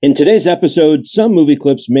In today's episode, some movie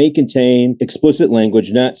clips may contain explicit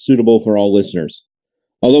language not suitable for all listeners.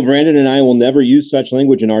 Although Brandon and I will never use such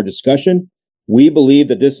language in our discussion, we believe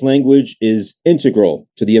that this language is integral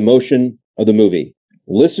to the emotion of the movie.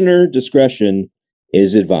 Listener discretion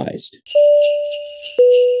is advised.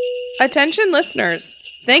 Attention listeners,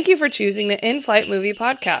 thank you for choosing the In-Flight Movie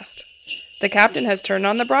Podcast. The captain has turned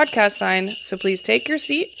on the broadcast sign, so please take your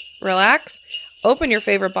seat, relax, open your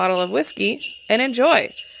favorite bottle of whiskey, and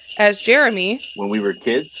enjoy. As Jeremy... When we were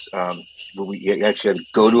kids, we actually had to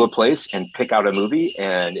go to a place and pick out a movie,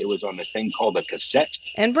 and it was on a thing called a cassette.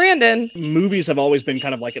 And Brandon... Movies have always been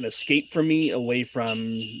kind of like an escape for me, away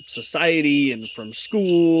from society and from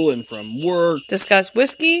school and from work. Discuss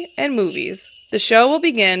whiskey and movies. The show will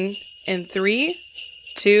begin in 3,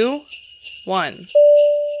 2, 1.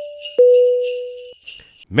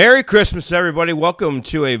 Merry Christmas, everybody. Welcome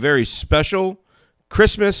to a very special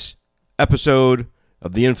Christmas episode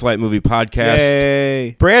of the In-Flight Movie Podcast.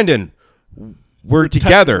 Yay. Brandon, we're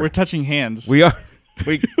together. We're touching hands. We are.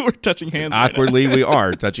 We're touching hands. Awkwardly, right we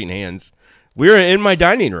are touching hands. We're in my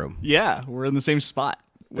dining room. Yeah, we're in the same spot,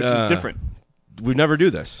 which is different. We never do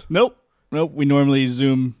this. Nope. We normally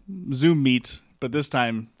Zoom meet, but this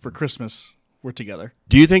time for Christmas, we're together.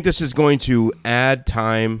 Do you think this is going to add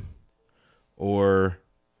time or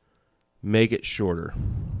make it shorter?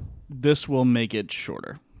 This will make it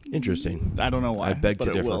shorter. Interesting. I don't know why. I beg but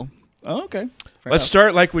to it differ. will. Oh, okay. Fair Let's enough.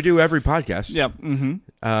 start like we do every podcast. Yep.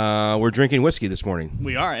 Mm-hmm. We're drinking whiskey this morning.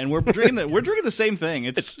 We are, and we're drinking the same thing.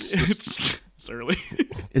 It's early.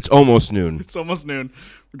 It's almost noon. It's almost noon.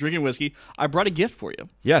 We're drinking whiskey. I brought a gift for you.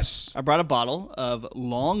 Yes. I brought a bottle of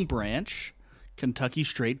Long Branch Kentucky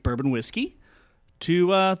Straight Bourbon Whiskey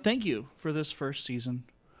to thank you for this first season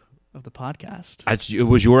of the podcast. It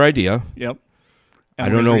was your idea. Yep. I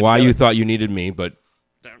don't know why you thought you needed me, but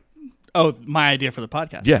Oh, my idea for the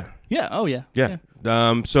podcast. yeah. Yeah. Oh, yeah. Yeah.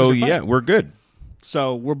 you're fine. We're good.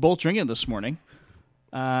 So we're both drinking it this morning,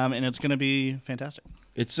 and it's going to be fantastic.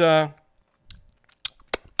 It's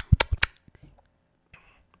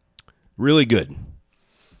really good.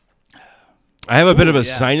 I have a bit of a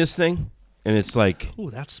sinus thing, and it's like Ooh,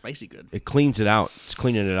 that's spicy good. it cleans it out. It's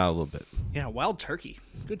cleaning it out a little bit. Yeah, Wild Turkey.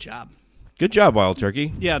 Good job. Good job, Wild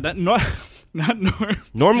Turkey. Yeah,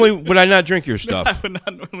 Normally, would I not drink your I stuff? would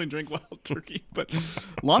not normally drink Wild Turkey, but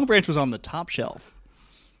Long Branch was on the top shelf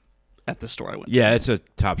at the store I went to. Yeah, it's a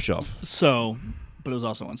top shelf. So, but it was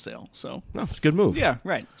also on sale. So, No, it's a good move. yeah,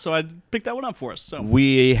 right. So I picked that one up for us. So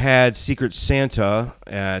We had Secret Santa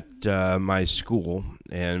at my school,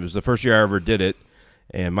 and it was the first year I ever did it.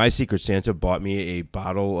 And my Secret Santa bought me a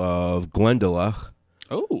bottle of Glendalough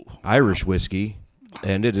Irish whiskey,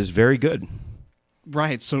 and it is very good.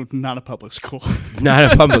 Right. So not a public school,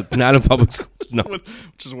 Not a public school. No, which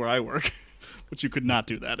is where I work. Which you could not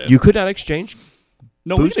do that in. you could not exchange.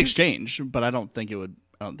 No, we booze? could exchange, but I don't think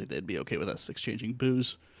they'd be okay with us exchanging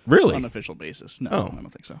booze Really? on an official basis. No, Oh. I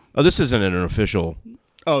don't think so. Oh, this isn't an official.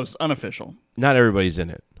 Oh, it's unofficial. Not everybody's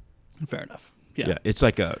in it. Fair enough. Yeah, Yeah. it's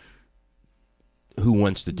like a who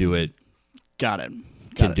wants to do it Got it.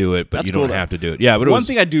 can do it, but That's you don't cool, though. have to do it. Yeah, but One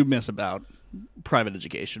thing I do miss about private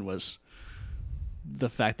education was the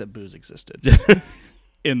fact that booze existed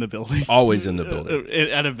in the building. always in the building.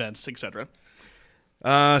 At events, etc.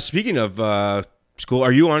 Speaking of school,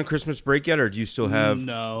 are you on Christmas break yet, or do you still have?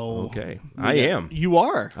 No. Okay, I am. You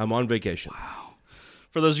are. I'm on vacation.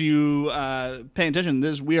 For those of you paying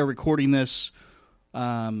attention, we are recording this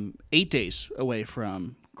 8 days away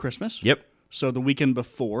from Christmas. Yep. So the weekend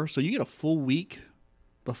before. So you get a full week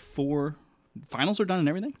before finals are done and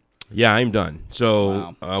everything? Yeah, I'm done.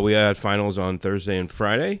 So we had finals on Thursday and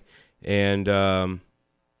Friday, and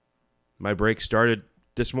my break started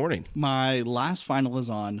this morning. My last final is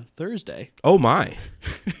on Thursday. Oh, my.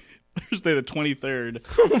 Thursday the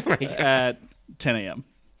 23rd at 10 a.m.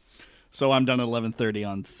 So I'm done at 11:30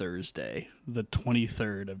 on Thursday, the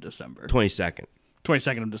 23rd of December. 22nd.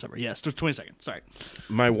 22nd of December. Yes, 22nd. Sorry.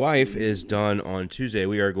 My wife is done on Tuesday.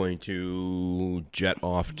 We are going to jet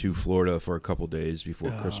off to Florida for a couple days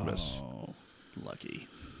before Christmas. Oh, lucky.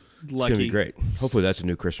 It's going to be great. Hopefully that's a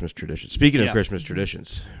new Christmas tradition. Speaking of Christmas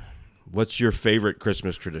traditions, what's your favorite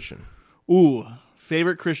Christmas tradition? Ooh,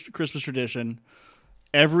 favorite Christmas tradition.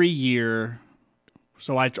 Every year,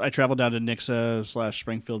 so I travel down to Nixa /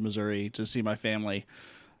 Springfield, Missouri to see my family.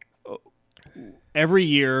 Every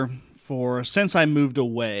year since I moved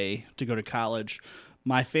away to go to college,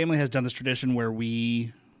 my family has done this tradition where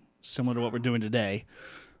we, similar to what we're doing today,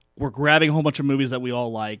 we're grabbing a whole bunch of movies that we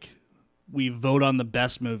all like. We vote on the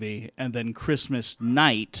best movie, and then Christmas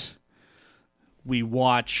night, we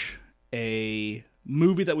watch a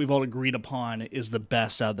movie that we've all agreed upon is the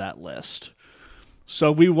best out of that list.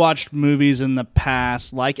 So we watched movies in the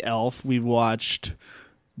past like Elf. We've watched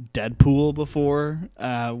Deadpool before.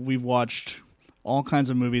 We've watched all kinds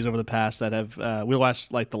of movies over the past that have... we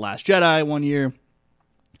watched like The Last Jedi one year.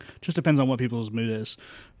 Just depends on what people's mood is.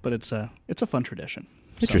 But it's a fun tradition.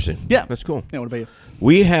 Interesting. So, yeah. That's cool. Yeah, what about you?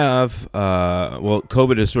 We have,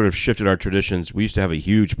 COVID has sort of shifted our traditions. We used to have a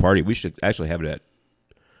huge party. We should actually have it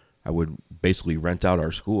I would basically rent out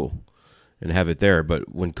our school and have it there.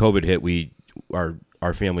 But when COVID hit,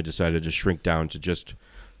 our family decided to shrink down to just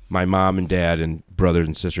my mom and dad and brothers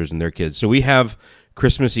and sisters and their kids. So we have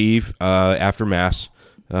Christmas Eve after Mass.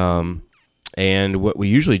 And what we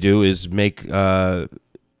usually do is we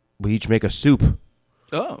each make a soup.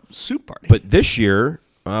 Oh, soup party. But this year,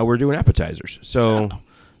 we're doing appetizers. So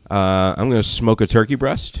I'm going to smoke a turkey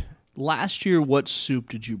breast. Last year, what soup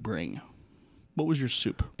did you bring? What was your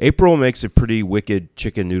soup? April makes a pretty wicked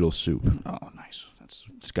chicken noodle soup. Oh, nice.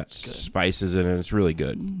 It's got spices in it. It's really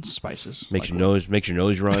good. Spices. Makes your nose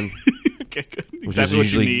run. Okay, good. Exactly which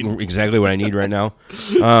is usually exactly what I need right now.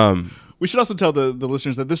 We should also tell the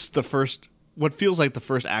listeners that this is what feels like the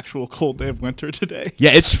first actual cold day of winter today.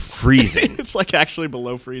 Yeah, it's freezing. It's like actually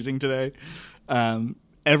below freezing today.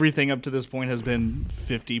 Everything up to this point has been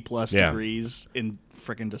 50 plus degrees in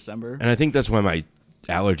frickin' December. And I think that's why my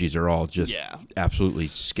allergies are all just absolutely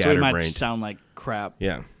scatterbrained. So it might sound like crap.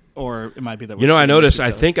 Yeah. Or it might be that I noticed,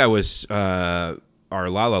 I think I was, our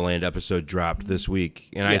La La Land episode dropped this week,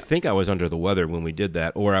 and I think I was under the weather when we did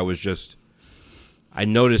that, or I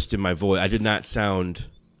noticed in my voice, I did not sound...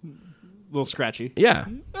 A little scratchy. Yeah,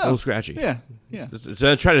 a little scratchy. Yeah.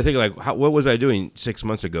 So I try to think, what was I doing 6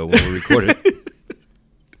 months ago when we recorded?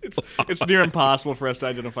 It's near impossible for us to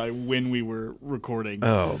identify when we were recording.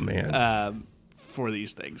 Oh, man. For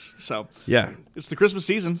these things. So, yeah. It's the Christmas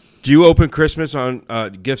season. Do you open Christmas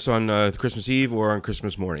gifts on Christmas Eve or on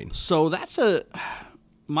Christmas morning? So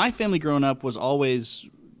my family growing up was always,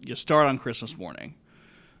 you start on Christmas morning.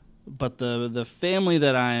 But the family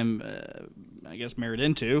that I'm, I guess, married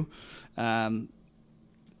into,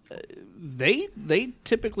 they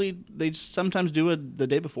sometimes do it the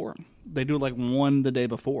day before. They do like one the day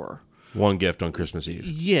before. One gift on Christmas Eve.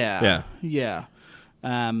 Yeah.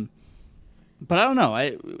 But I don't know.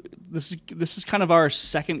 This is kind of our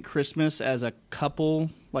second Christmas as a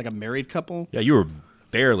couple, like a married couple. Yeah, you were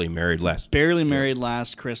barely married last. Barely married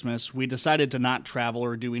last Christmas. We decided to not travel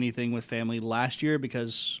or do anything with family last year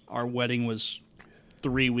because our wedding was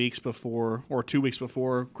 3 weeks before or 2 weeks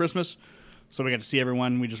before Christmas. So we got to see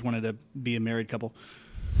everyone. We just wanted to be a married couple.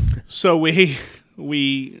 So we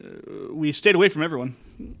stayed away from everyone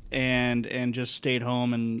and just stayed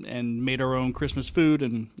home and made our own Christmas food,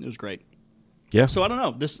 and it was great. Yeah. So I don't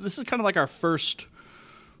know. This is kind of like our first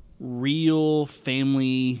real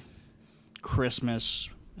family Christmas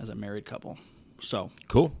as a married couple. So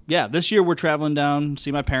cool. Yeah, this year we're traveling down, see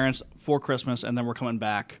my parents for Christmas, and then we're coming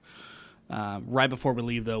back. Right before we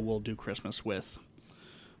leave, though, we'll do Christmas with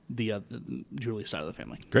the Julie side of the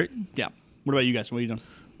family. Great. Yeah. What about you guys? What are you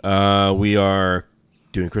doing? We are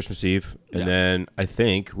doing Christmas Eve, and then I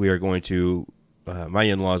think we are going to. My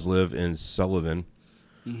in-laws live in Sullivan,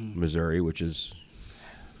 Missouri, which is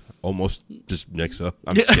almost just next up.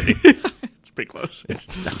 I'm just kidding. It's pretty close. It's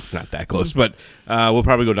not that close, but we'll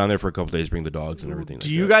probably go down there for a couple days, bring the dogs and everything.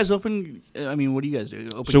 Do you guys open? I mean, what do you guys do?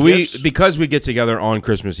 Open so gifts? because we get together on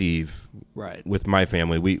Christmas Eve, right? With my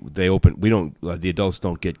family, they open. We don't. The adults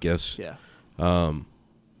don't get gifts. Yeah.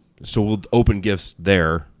 So we'll open gifts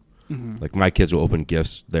there. Like my kids will open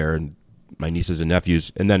gifts there, and my nieces and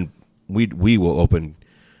nephews, and then we will open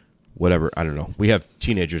whatever. I don't know. We have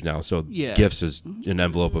teenagers now, so gifts is an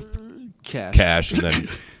envelope of cash and then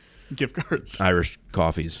gift cards, Irish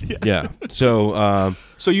coffees. Yeah. So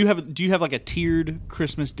do you have like a tiered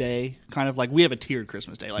Christmas day? Kind of like we have a tiered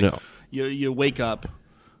Christmas day. Like no. You wake up,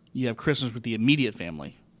 you have Christmas with the immediate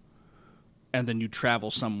family, and then you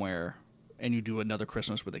travel somewhere and you do another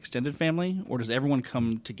Christmas with extended family, or does everyone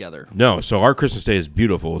come together? No. So our Christmas day is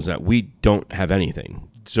beautiful. Is that we don't have anything.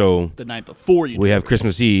 So the night before we have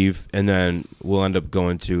Christmas Eve, and then we'll end up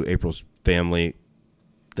going to April's family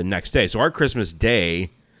the next day. So our Christmas day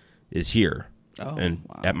is here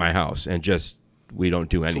at my house, and just we don't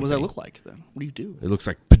do anything. So what does that look like then? What do you do? It looks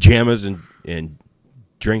like pajamas and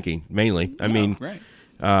drinking mainly. I mean, right.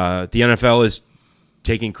 The NFL is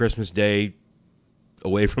taking Christmas Day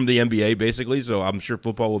away from the NBA basically, so I'm sure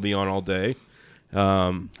football will be on all day.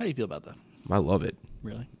 How do you feel about that? I love it.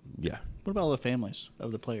 Really? Yeah. What about all the families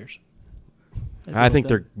of the players? I think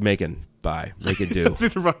they're making do. I think they're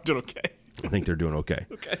doing okay. I think they're doing okay.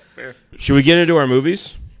 Okay, fair. Should we get into our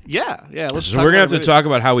movies? Yeah. Let's. So we're gonna have to talk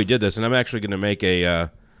about how we did this, and I'm actually gonna make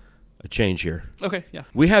a change here. Okay. Yeah.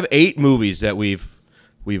 We have 8 movies that we've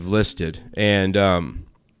listed, and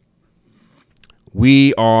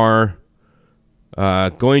we are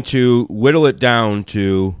going to whittle it down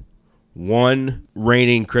to one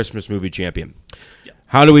reigning Christmas movie champion. Yeah.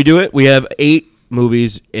 How do we do it? We have 8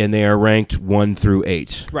 movies, and they are ranked 1 through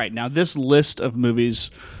 8. Right. Now, this list of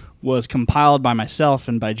movies was compiled by myself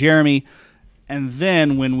and by Jeremy, and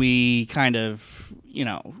then when we kind of,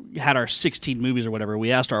 had our 16 movies or whatever,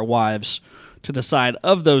 we asked our wives to decide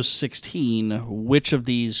of those 16 which of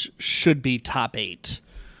these should be top 8.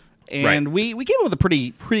 And we came up with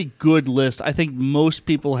a pretty good list. I think most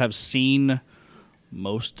people have seen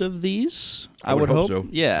most of these. I would hope so.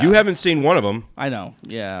 Yeah. You haven't seen one of them. I know.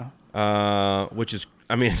 Yeah. Which is,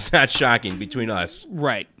 it's not shocking between us.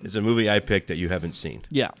 Right. It's a movie I picked that you haven't seen.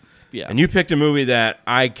 Yeah. And you picked a movie that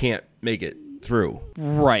I can't make it through.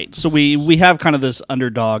 Right. So we have kind of this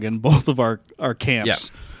underdog in both of our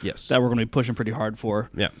camps. Yeah. Yes. That we're going to be pushing pretty hard for.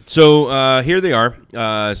 Yeah. So here they are,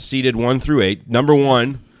 seeded 1 through 8. The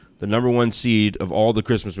number one seed of all the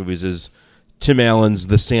Christmas movies is Tim Allen's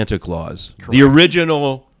The Santa Claus. Correct. The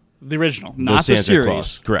original, not the series.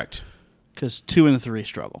 Claus. Correct. Because 2 and 3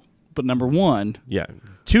 struggle. But number 1... Yeah.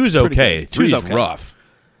 2's okay. 3's okay. Rough.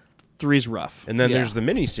 3's rough. And then there's the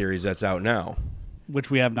mini-series that's out now.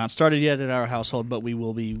 Which we have not started yet at our household, but we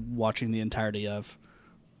will be watching the entirety of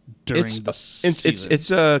during the season. It's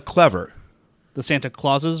clever. The Santa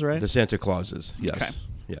Clauses, right? The Santa Clauses, yes. Okay.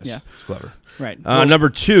 Yes. Yeah. It's clever. Right. Number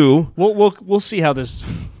 2... We'll see how this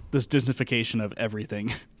Disneyfication of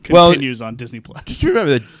everything continues on Disney Plus. Just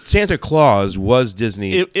remember that Santa Claus was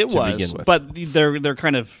Disney it to was, begin with. But they're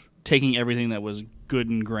kind of taking everything that was good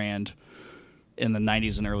and grand in the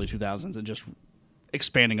 90s and early 2000s and just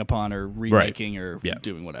expanding upon or remaking or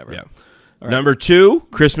doing whatever. Yeah. Right. Number 2,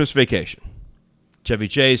 Christmas Vacation. Chevy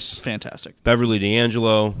Chase. Fantastic. Beverly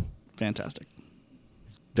D'Angelo. Fantastic.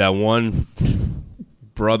 That one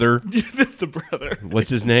brother. The brother. What's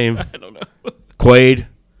his name? I don't know. Quaid.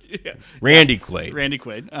 Yeah. Randy Quaid. Randy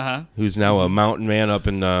Quaid. Uh-huh. Who's now a mountain man up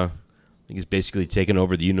in, I think he's basically taken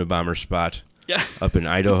over the Unabomber spot up in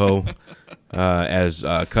Idaho as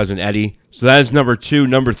Cousin Eddie. So that is number 2.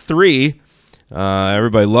 Number 3,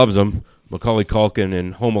 everybody loves him, Macaulay Culkin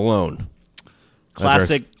in Home Alone.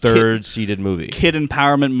 Classic third-seeded movie. Kid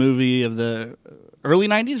empowerment movie of the early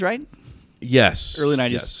 90s, right? Yes. Early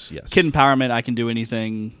 90s. Yes. Kid empowerment, I Can Do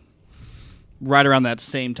Anything. Right around that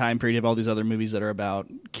same time period of all these other movies that are about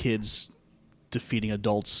kids defeating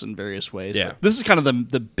adults in various ways. Yeah. But this is kind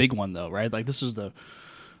of the big one, though, right? Like, this is the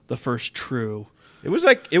first true. It was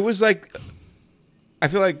like I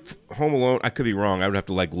feel like Home Alone, I could be wrong. I would have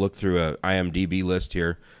to look through a IMDb list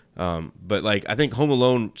here. But I think Home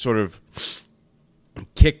Alone sort of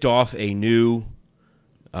kicked off a new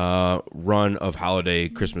run of holiday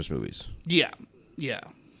Christmas movies. Yeah.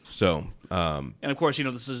 So, and of course,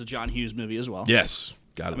 this is a John Hughes movie as well. Yes.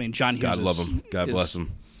 John Hughes. God love him. God bless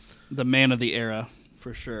him. The man of the era,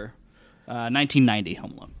 for sure. 1990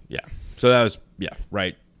 Home Alone. Yeah. So that was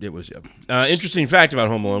right. It was interesting fact about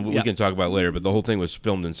Home Alone. We can talk about later, but the whole thing was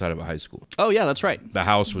filmed inside of a high school. Oh yeah, that's right. The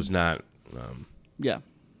house was not. The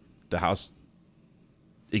house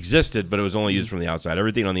existed, but it was only used from the outside.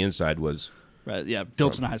 Everything on the inside was right. Yeah,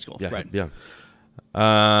 built in a high school. Yeah, right.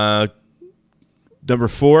 Yeah. Number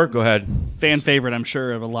 4, go ahead. Fan favorite, I'm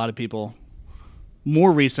sure, of a lot of people.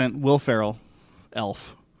 More recent, Will Ferrell,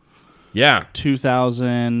 Elf. Yeah.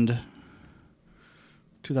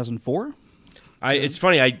 2004? It's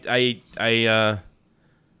funny. I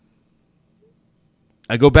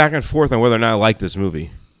go back and forth on whether or not I like this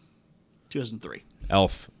movie. 2003.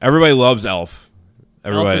 Elf. Everybody loves Elf.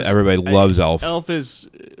 Everybody loves Elf. Elf is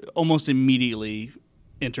almost immediately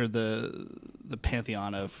entered the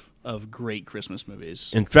pantheon of great Christmas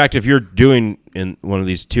movies. In fact, if you're doing in one of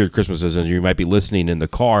these tiered Christmases and you might be listening in the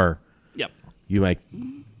car, you might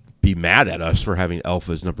be mad at us for having Elf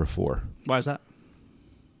as number 4. Why is that?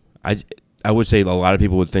 I would say a lot of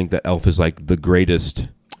people would think that Elf is the greatest.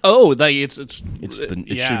 Oh, it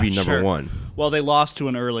should be number 1. Well, they lost to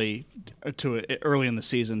early in the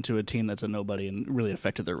season to a team that's a nobody and really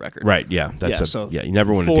affected their record. Right. Yeah. You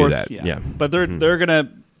never want to do that. Yeah. But they're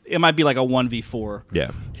gonna. It might be like a 1v4.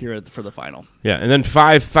 Yeah. Here for the final. Yeah, and then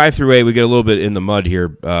 5 through 8, we get a little bit in the mud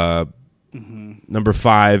here. Number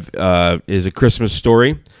 5 is A Christmas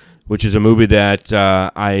Story, which is a movie that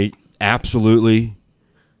I absolutely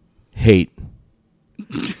hate.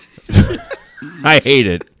 I hate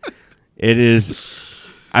it. It is.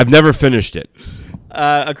 I've never finished it.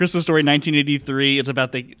 A Christmas Story, 1983. It's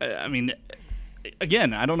about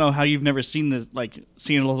again, I don't know how you've never seen this,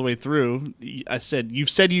 seen it all the way through. You've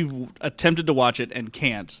said you've attempted to watch it and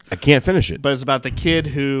can't. I can't finish it. But it's about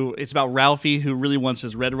it's about Ralphie who really wants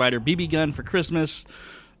his Red Ryder BB gun for Christmas,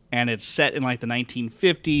 and it's set in like the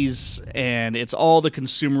 1950s, and it's all the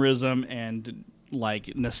consumerism and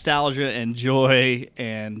like nostalgia and joy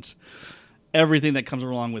and everything that comes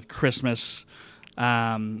along with Christmas.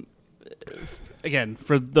 Again,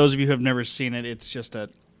 for those of you who have never seen it,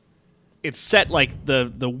 it's set like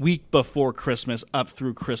the week before Christmas up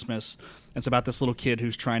through Christmas. It's about this little kid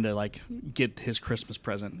who's trying to like get his Christmas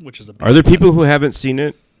present, which is a big Are there people who haven't seen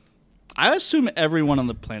it? I assume everyone on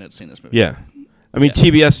the planet's seen this movie. Yeah. I mean,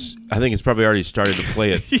 TBS, I think it's probably already started to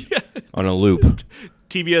play it on a loop.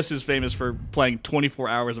 TBS is famous for playing 24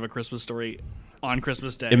 hours of A Christmas Story on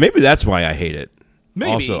Christmas Day. And maybe that's why I hate it.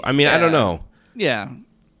 Maybe. Also, I mean, I don't know. Yeah.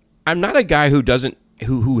 I'm not a guy who doesn't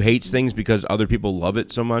who hates things because other people love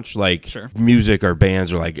it so much, like Sure. music or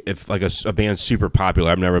bands, or like if like a band's super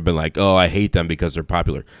popular, I've never been like, oh, I hate them because they're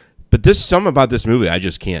popular. But there's something about this movie I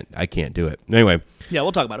can't do it. Anyway, Yeah,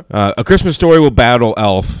 we'll talk about it. A Christmas Story will battle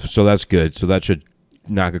Elf, so that's good. So that should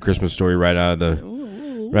knock A Christmas Story right out of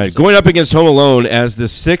the right. Going up against Home Alone as the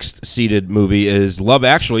 6th seeded movie is Love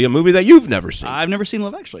Actually, a movie that you've never seen. I've never seen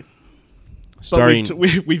Love Actually. Starring But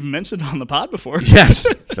we've mentioned on the pod before. yes,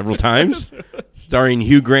 several times. Starring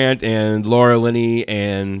Hugh Grant and Laura Linney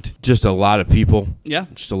and just a lot of people. Yeah.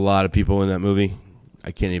 Just a lot of people in that movie.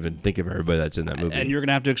 I can't even think of everybody that's in that movie. And you're going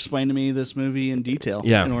to have to explain to me this movie in detail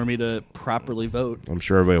Yeah. in order for me to properly vote. I'm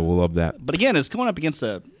sure everybody will love that. But again, it's going up against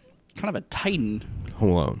a kind of a titan, Home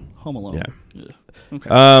Alone. Home Alone. Yeah.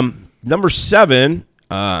 Okay. Number 7,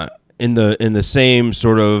 in the same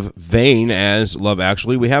sort of vein as Love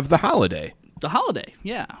Actually, we have The Holiday, The Holiday,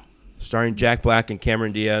 yeah. starring Jack Black and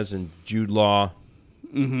Cameron Diaz and Jude Law.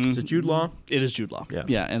 Mm-hmm. Is it Jude Law? It is Jude Law. Yeah.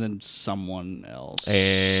 Yeah, and then someone else.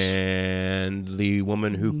 And the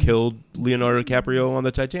woman who killed Leonardo DiCaprio on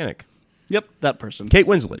the Titanic, Yep, that person. Kate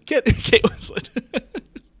Winslet. Kate Winslet.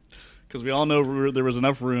 Because we all know there was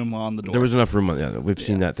enough room on the door. There was enough room on the other. We've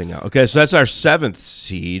seen that thing out. Okay, so that's our 7th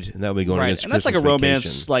seed, and that'll be going right, against and that's like Christmas a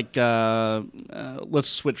romance, Vacation. like let's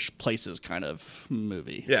switch places kind of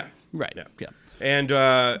movie. Yeah. Right. Yeah. Yeah. And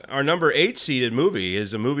our number 8 seeded movie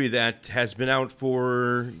is a movie that has been out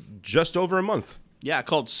for just over a month. Yeah,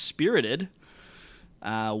 called Spirited.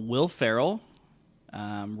 Will Ferrell,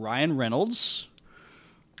 Ryan Reynolds.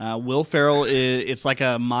 Will Ferrell it's like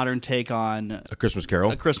a modern take on A Christmas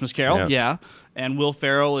Carol. A Christmas Carol, Yeah. yeah. And Will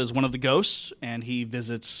Ferrell is one of the ghosts, and he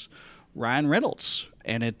visits Ryan Reynolds,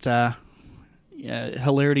 and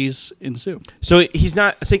hilarities ensue. So he's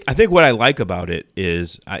not. I think what I like about it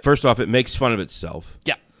is, first off, it makes fun of itself.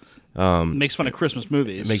 Yeah. Makes fun of Christmas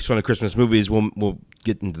movies. It makes fun of Christmas movies. We'll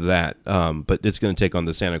get into that. But it's going to take on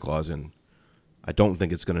the Santa Claus, and I don't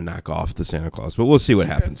think it's going to knock off the Santa Claus. But we'll see what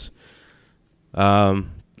happens.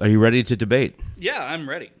 Are you ready to debate? Yeah, I'm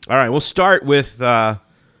ready. All right, we'll start with a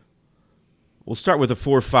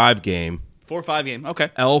 4-5 game. 4-5 game. Okay.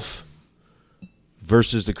 Elf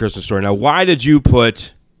versus The Christmas Story. Now, why did you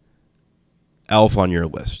put Elf on your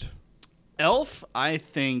list? Elf, I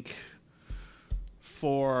think,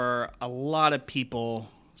 for a lot of people.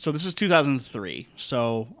 So this is 2003.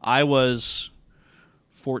 So I was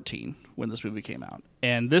 14 when this movie came out,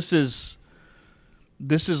 and this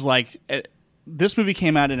movie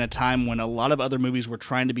came out in a time when a lot of other movies were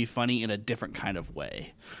trying to be funny in a different kind of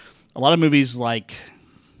way. A lot of movies like,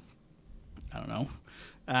 I don't know,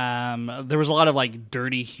 there was a lot of like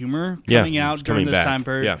dirty humor coming out during this time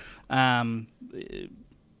period. Yeah.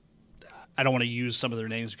 I don't want to use some of their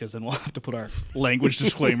names because then we'll have to put our language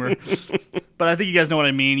disclaimer. But I think you guys know what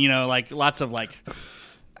I mean. You know, like lots of like,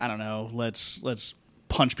 I don't know, let's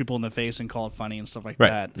punch people in the face and call it funny and stuff like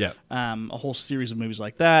that. Yeah. A whole series of movies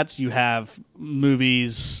like that. You have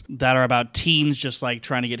movies that are about teens just like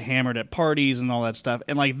trying to get hammered at parties and all that stuff.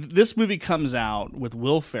 And like this movie comes out with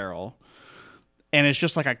Will Ferrell, and it's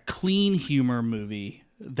just like a clean humor movie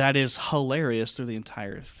that is hilarious through the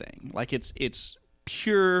entire thing. Like it's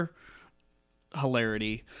pure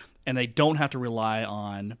hilarity, and they don't have to rely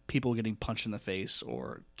on people getting punched in the face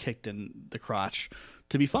or kicked in the crotch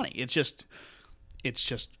to be funny. It's just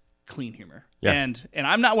clean humor. Yeah. And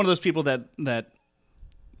I'm not one of those people that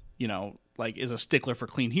you know, like is a stickler for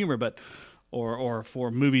clean humor, but or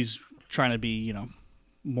for movies trying to be, you know,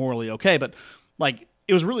 morally okay, but like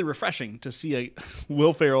it was really refreshing to see a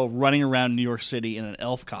Will Ferrell running around New York City in an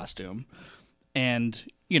elf costume and,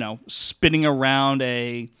 you know, spinning around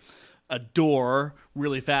a door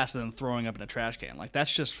really fast and then throwing up in a trash can. Like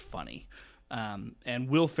that's just funny. And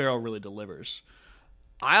Will Ferrell really delivers.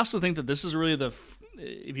 I also think that this is really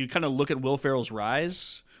if you kind of look at Will Ferrell's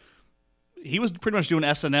rise, he was pretty much doing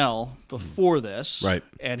SNL before this. Right.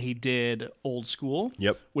 And he did Old School.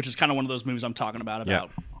 Yep. Which is kind of one of those movies I'm talking about,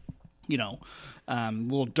 you know,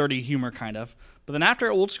 little dirty humor kind of. But then after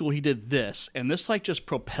Old School, he did this. And this, like, just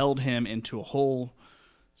propelled him into a whole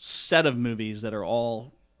set of movies that are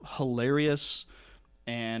all hilarious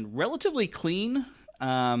and relatively clean,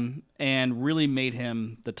 and really made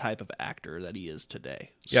him the type of actor that he is today.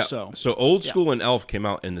 Yeah. So Old School and Elf came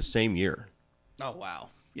out in the same year. Oh, wow.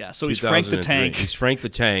 Yeah, so he's Frank the Tank. He's Frank the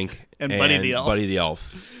Tank and Buddy the Elf. Buddy the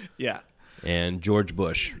Elf. Yeah. And George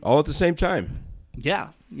Bush, all at the same time. Yeah,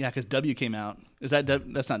 because W came out. Is that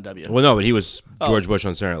W? That's not W. Well, no, but he was George Bush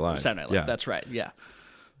on Saturday Night Live. Saturday Night Live. Yeah. That's right. Yeah.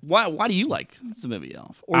 Why do you like the movie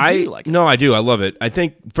Elf? Or do you like it? No, I do. I love it. I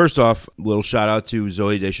think, first off, a little shout out to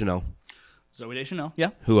Zooey Deschanel. Zooey Deschanel, yeah.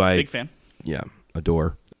 Who I... Big fan. Yeah,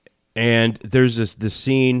 adore. And there's this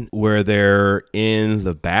scene where they're in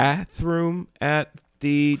the bathroom at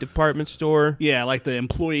the department store. Yeah, like the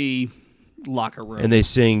employee locker room. And they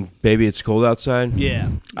sing Baby It's Cold Outside. Yeah.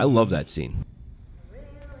 I love that scene.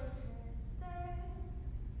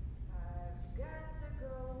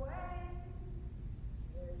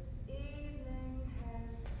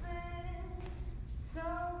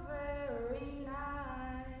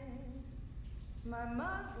 My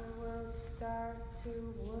mother will start to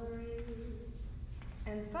worry,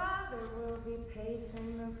 and father will be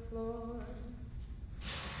pacing the floor.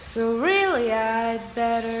 So really I'd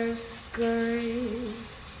better scurry.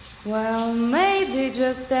 Well, maybe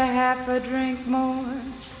just a half a drink more.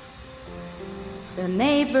 The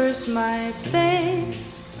neighbors might think,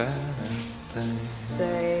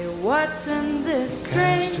 say, what's in this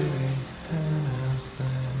drink?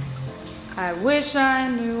 I wish I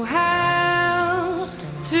knew how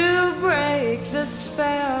to break the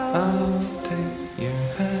spell. I'll take your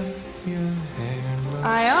hat, your hair.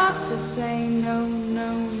 I ought to say no,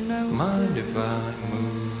 no, no. Mind if I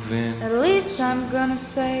move in? At least I'm gonna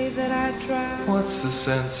say that I tried. What's the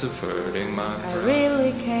sense of hurting my pride? I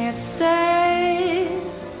really can't stay.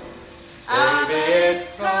 Baby,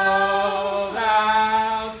 it's cold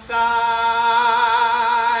outside.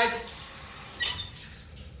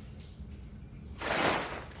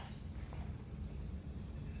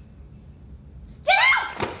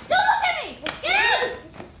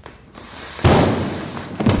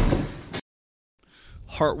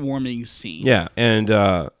 Heartwarming scene. Yeah, and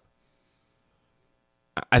I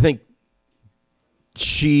think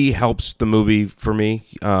she helps the movie for me.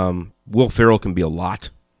 Will Ferrell can be a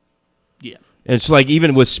lot. Yeah. And it's like,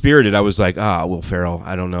 even with Spirited, I was like, Will Ferrell,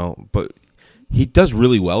 I don't know. But he does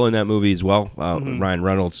really well in that movie as well. Ryan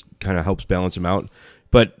Reynolds kind of helps balance him out.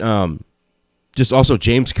 But just also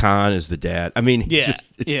James Caan is the dad. I mean, yeah.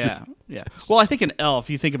 Just, Well, I think in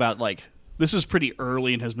Elf, you think about, like, this is pretty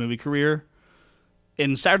early in his movie career.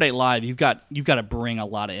 In Saturday Night Live, you've got to bring a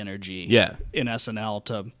lot of energy in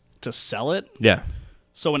SNL to sell it. Yeah.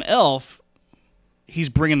 So in Elf, he's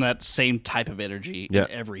bringing that same type of energy in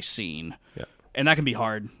every scene. Yeah. And that can be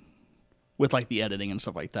hard with, like, the editing and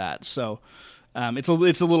stuff like that. So it's a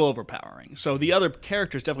little overpowering. So the other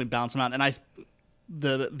characters definitely balance him out. And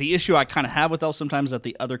the issue I kind of have with Elf sometimes is that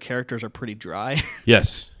the other characters are pretty dry.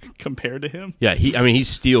 Yes. Compared to him. Yeah, he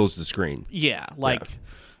steals the screen. Yeah, like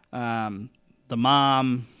the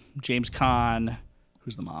mom, James Caan.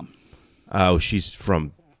 Who's the mom? Oh, she's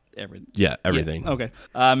from everything. Yeah. Okay.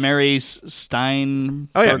 Mary Steenburgen.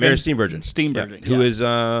 Oh yeah, Mary Steenburgen. Steenburgen, who is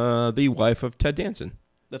the wife of Ted Danson.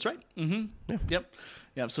 That's right. Mm-hmm. Yeah.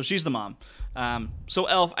 Yep. So she's the mom. So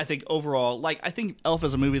Elf, I think overall, like, I think Elf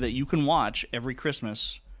is a movie that you can watch every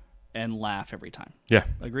Christmas and laugh every time. Yeah.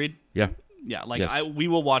 Agreed? Yeah. Yeah. Like, yes. we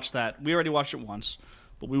will watch that. We already watched it once,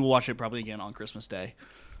 but we will watch it probably again on Christmas Day,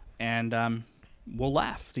 and we'll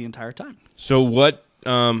laugh the entire time. So what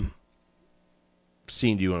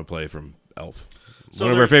scene do you want to play from Elf? So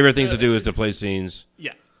one of our favorite things to do is to play scenes.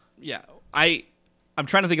 Yeah. I'm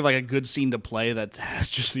trying to think of, like, a good scene to play that has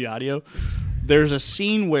just the audio. There's a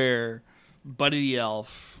scene where Buddy the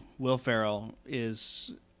Elf, Will Ferrell,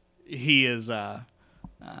 is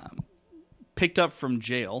picked up from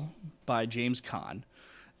jail by James Caan.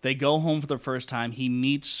 They go home for the first time. He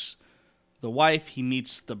meets the wife. He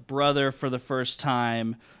meets the brother for the first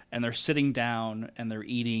time, and they're sitting down and they're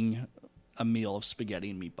eating a meal of spaghetti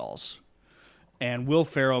and meatballs. And Will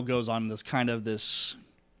Ferrell goes on this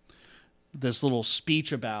little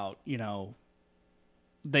speech about,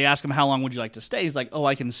 they ask him, how long would you like to stay? He's like, oh,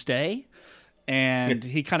 I can stay. And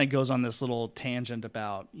he kind of goes on this little tangent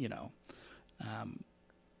about,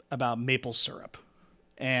 about maple syrup.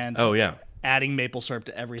 And adding maple syrup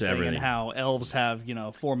to everything. And how elves have,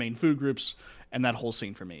 4 main food groups. And that whole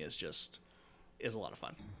scene for me is a lot of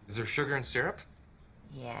fun. Is there sugar and syrup?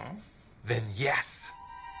 Yes. Then yes!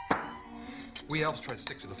 We elves try to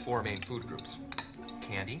stick to the 4 main food groups.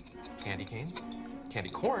 Candy, candy canes, candy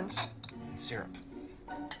corns, and syrup.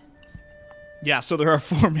 Yeah, so there are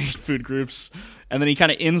 4 main food groups, and then he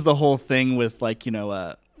kind of ends the whole thing with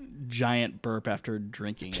a giant burp after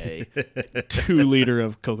drinking a 2 liter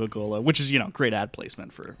of Coca-Cola, which is great ad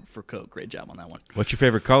placement for Coke. Great job on that one. What's your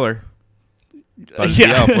favorite color?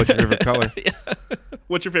 Yeah. Elf, what's your favorite color? Yeah.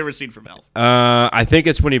 What's your favorite scene from Elf? I think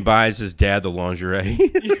it's when he buys his dad the lingerie.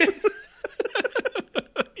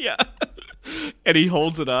 Yeah. And he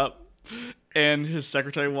holds it up, and his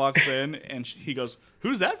secretary walks in, and he goes,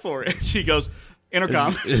 "Who's that for?" And she goes,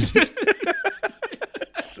 "Intercom."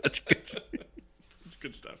 Such good. It's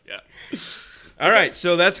good stuff. Yeah. All right,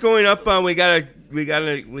 so that's going up. We gotta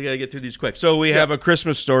get through these quick. So we have A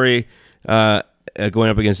Christmas Story going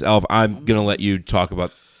up against Elf. I'm gonna let you talk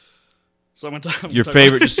about. So I'm gonna talk your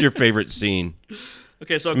favorite, just your favorite scene.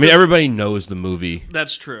 Okay, so I mean, everybody knows the movie.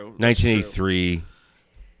 That's true. 1983.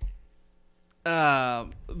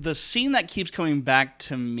 The scene that keeps coming back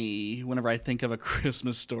to me whenever I think of A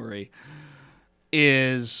Christmas Story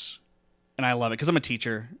is, and I love it because I'm a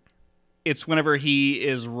teacher, it's whenever he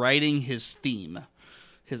is writing his theme,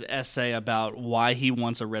 his essay about why he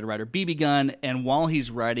wants a Red Ryder BB gun, and while he's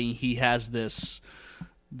writing, he has this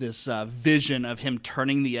vision of him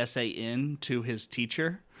turning the essay in to his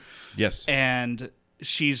teacher. Yes. And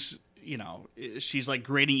she's like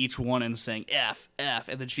grading each one and saying F,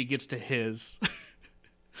 and then she gets to his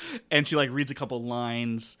and she like reads a couple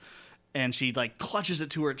lines and she like clutches it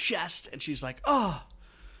to her chest and she's like, "Oh,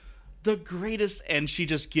 the greatest," and she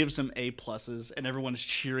just gives him A+, and everyone's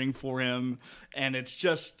cheering for him, and it's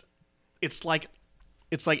like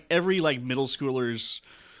every like middle schooler's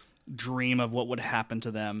dream of what would happen to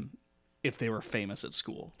them if they were famous at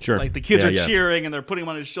school. Sure. Like the kids are cheering and they're putting him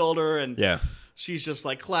on his shoulder and she's just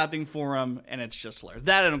like clapping for him, and it's just hilarious.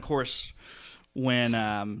 That, and of course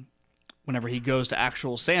whenever he goes to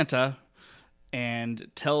actual Santa and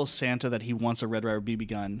tells Santa that he wants a Red Ryder BB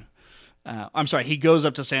gun. He goes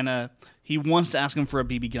up to Santa. He wants to ask him for a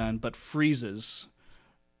BB gun, but freezes.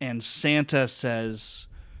 And Santa says,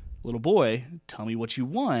 "Little boy, tell me what you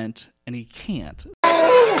want," and he can't. Ho,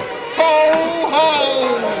 ho, ho,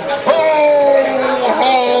 ho,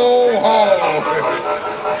 ho, ho,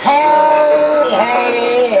 ho,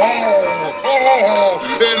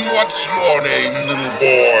 and what's your name, little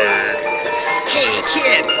boy? Hey,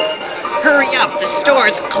 kid, hurry up, the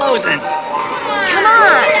store's closing. Come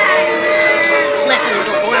on. Listen,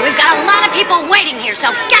 little boy, we've got a lot of people waiting here,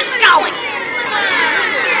 so get going.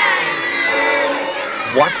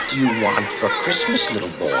 What do you want for Christmas, little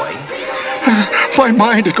boy? My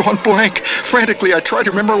mind had gone blank. Frantically, I tried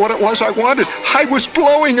to remember what it was I wanted. I was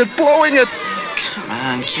blowing it. Come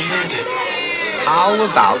on, kid. How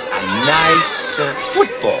about a nice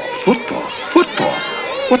football? Football?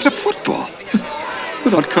 What's a football?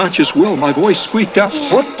 With unconscious will, my voice squeaked out,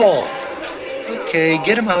 "Football." Okay,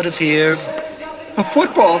 get him out of here. A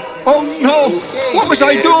football? Oh, no! Okay, What was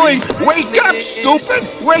I doing? Wake up, stupid!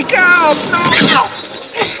 Wake up! No!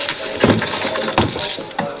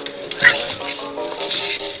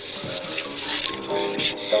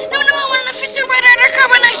 No, I want an official Red Ryder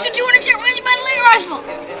carbine knife shoot 200 jet range battle rifle.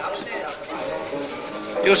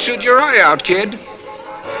 You'll shoot your eye out, kid.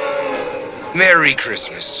 Merry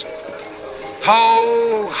Christmas.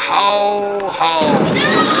 Ho, ho, ho.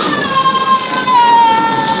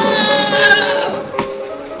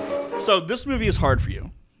 So this movie is hard for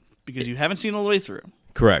you because you haven't seen it all the way through.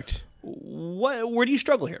 Correct. Where do you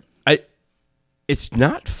struggle here? It's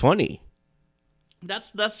not funny.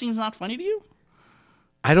 That seems not funny to you?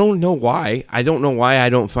 I don't know why. I don't know why I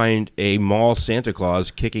don't find a mall Santa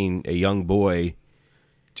Claus kicking a young boy.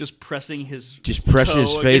 Just pressing his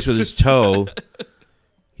face with his toe.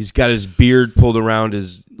 He's got his beard pulled around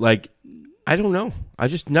his, like, I don't know. I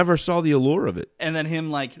just never saw the allure of it. And then him,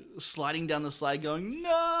 like, sliding down the slide going,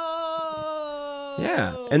 "No!"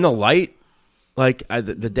 Yeah. And the light, like,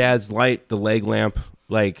 the dad's light, the leg lamp,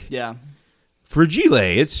 like, yeah, fragile.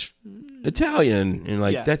 It's Italian. And,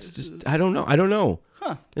 like, that's just, I don't know.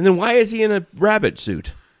 Huh. And then why is he in a rabbit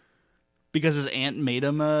suit? Because his aunt made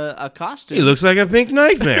him a costume. He looks like a pink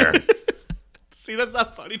nightmare. See, that's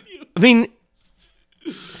not funny to you. I mean,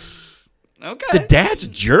 okay. The dad's a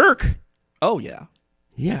jerk. Oh, yeah.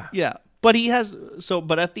 Yeah. Yeah. But he has,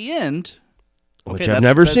 but at the end, which I've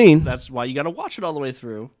never seen. That's why you got to watch it all the way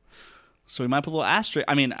through. So we might put a little asterisk.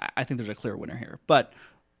 I mean, I think there's a clear winner here, but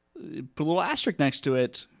put a little asterisk next to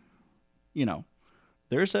it. You know,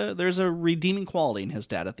 there's a redeeming quality in his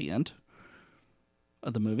dad at the end.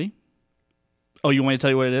 of the movie. Oh, you want me to tell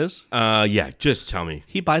you what it is? Yeah, just tell me.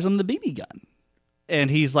 He buys him the BB gun. And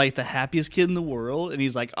he's like the happiest kid in the world. And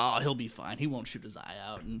he's like, oh, he'll be fine. He won't shoot his eye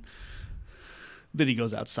out. And then he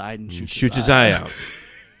goes outside and shoots his eye out.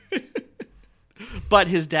 But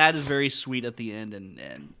his dad is very sweet at the end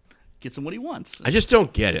and gets him what he wants. I just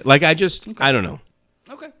don't get it. Like, I don't know.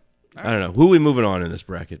 Okay. I don't know. Who are we moving on in this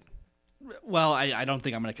bracket? Well, I don't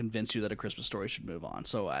think I'm going to convince you that A Christmas Story should move on.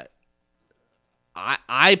 So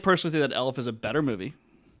I personally think that Elf is a better movie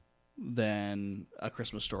than A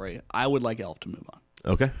Christmas Story. I would like Elf to move on.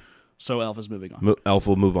 Okay. So Elf is moving on. Elf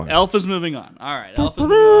will move on. Elf is moving on. All right. Elf is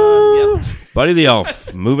moving on. Yep. Buddy the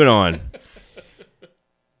Elf, moving on.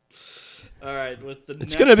 All right.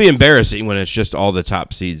 It's going to be embarrassing when it's just all the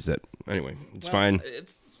top seeds that. Anyway, it's fine.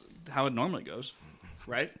 It's how it normally goes,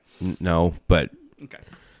 right? No, but. Okay.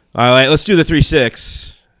 All right, let's do the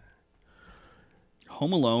 3-6.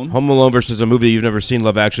 Home Alone. Home Alone versus a movie that you've never seen,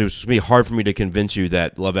 Love Actually. It's going to be hard for me to convince you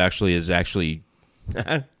that Love Actually is actually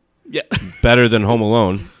better than Home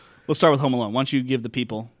Alone. Let's start with Home Alone. Why don't you give the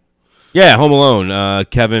people... Yeah, Home Alone.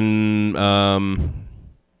 Kevin... I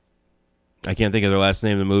can't think of their last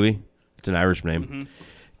name in the movie. It's an Irish name. Mm-hmm.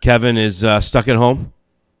 Kevin is stuck at home.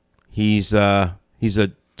 He's a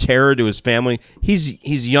terror to his family.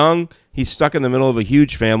 He's young. He's stuck in the middle of a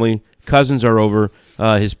huge family. Cousins are over.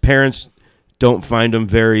 His parents don't find him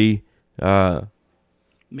very...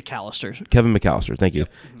 McAllister. Kevin McAllister, thank you.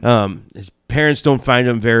 His parents don't find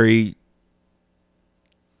him very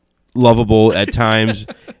lovable at times.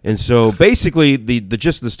 And so basically the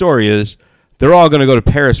gist of the story is they're all going to go to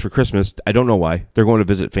Paris for Christmas. I don't know why. They're going to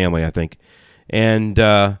visit family, I think. And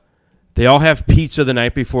they all have pizza the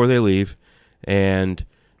night before they leave. And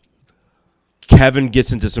Kevin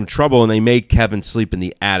gets into some trouble, and they make Kevin sleep in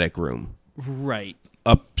the attic room. Right.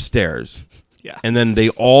 Upstairs. Yeah. And then they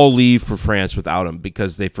all leave for France without him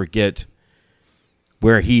because they forget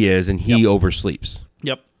where he is, and he oversleeps.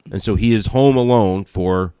 Yep. And so he is home alone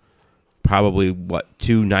for probably,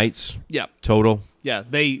 2 nights total? Yeah,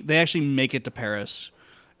 they actually make it to Paris,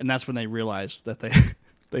 and that's when they realize that they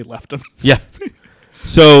left him. Yeah.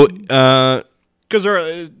 So... Because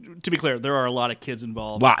to be clear, there are a lot of kids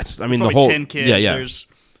involved. Lots. I mean, probably the whole 10 kids. Yeah. There's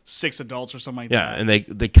 6 adults or something like yeah, that. and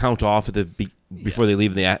they count off at before they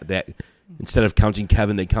leave that. Instead of counting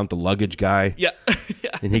Kevin, they count the luggage guy. Yeah.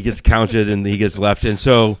 And he gets counted, and he gets left. And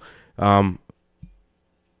so,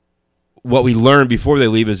 what we learn before they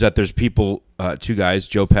leave is that there's people, 2 guys,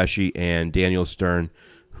 Joe Pesci and Daniel Stern,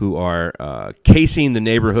 who are casing the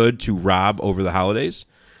neighborhood to rob over the holidays.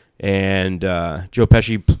 And Joe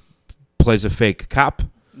Pesci plays a fake cop,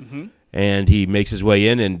 and he makes his way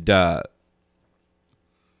in, and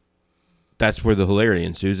that's where the hilarity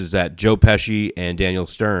ensues, is that Joe Pesci and Daniel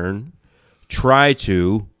Stern try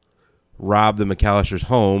to rob the McAllister's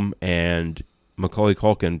home, and Macaulay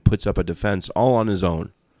Culkin puts up a defense all on his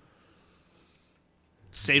own.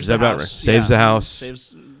 Saves the house. Right? Saves the house.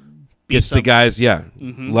 Gets the guys,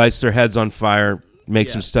 lights their heads on fire,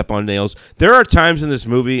 makes them step on nails. There are times in this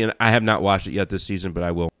movie, and I have not watched it yet this season, but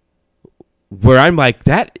I will, where I'm like,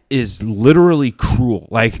 that is literally cruel.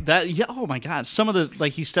 Like that. Yeah. Oh my God. Some of the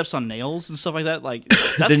he steps on nails and stuff like that. Like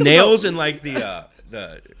that's the nails and like the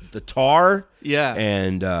tar. Yeah.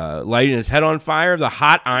 And lighting his head on fire. The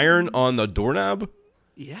hot iron on the doorknob.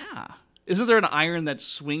 Yeah. Isn't there an iron that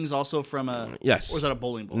swings also from a? Yes. Or is that a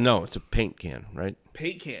bowling ball? No, it's a paint can, right?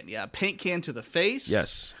 Paint can. Yeah. Paint can to the face.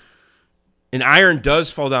 Yes. An iron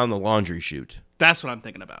does fall down the laundry chute. That's what I'm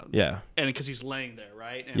thinking about. Yeah. And because he's laying there,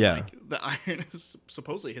 right? And the iron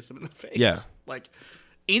supposedly hits him in the face. Yeah. Like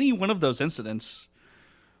any one of those incidents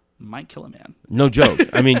might kill a man. No joke.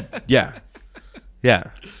 I mean, yeah. Yeah.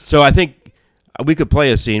 So I think we could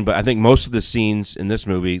play a scene, but I think most of the scenes in this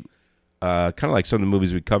movie, kind of like some of the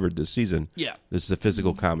movies we covered this season. Yeah. It's the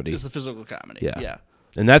physical comedy. It's the physical comedy. Yeah.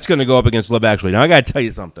 And that's going to go up against Love Actually. Now I got to tell you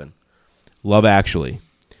something. Love Actually.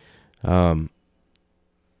 Because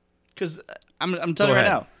I'm telling you right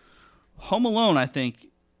now, Home Alone, I think,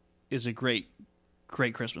 is a great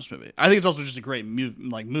Christmas movie. I think it's also just a great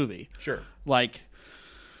movie. Sure. Like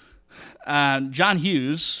John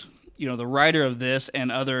Hughes, the writer of this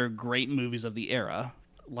and other great movies of the era.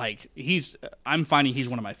 Like I'm finding he's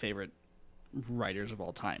one of my favorite writers of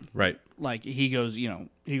all time. Right. Like he goes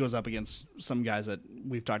up against some guys that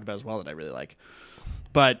we've talked about as well that I really like,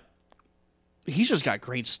 but he's just got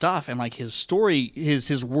great stuff, and like his story,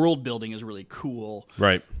 his world building is really cool.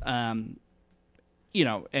 Right. And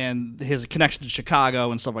his connection to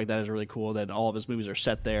Chicago and stuff like that is really cool. That all of his movies are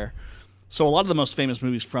set there. So a lot of the most famous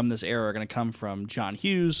movies from this era are going to come from John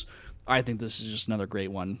Hughes. I think this is just another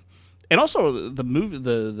great one. And also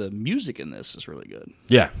the music in this is really good.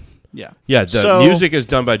 Yeah. Yeah. Yeah, the music is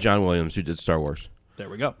done by John Williams, who did Star Wars. There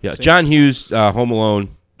we go. Yeah, John Hughes, Home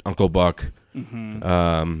Alone, Uncle Buck,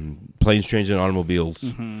 Planes, Trains, and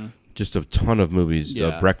Automobiles. Just a ton of movies.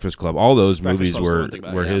 Breakfast Club. All those movies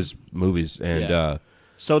were his movies. And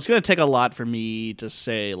so it's going to take a lot for me to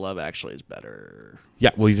say Love Actually is better.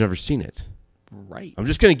 Yeah, well, you've never seen it. Right. I'm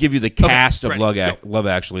just going to give you the cast of Love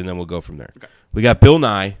Actually, and then we'll go from there. Okay. We got Bill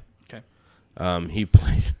Nye. Okay. He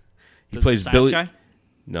plays Billy. Guy?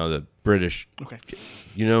 No, the British. Okay.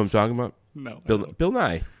 You know what I'm talking about? No. Bill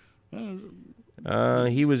Nye.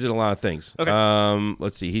 He was in a lot of things. Okay.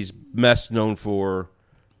 Let's see. He's best known for.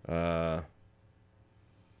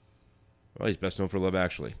 He's best known for Love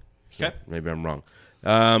Actually. So okay. Maybe I'm wrong.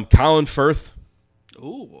 Colin Firth.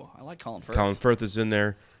 Ooh, I like Colin Firth. Colin Firth is in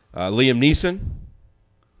there. Liam Neeson.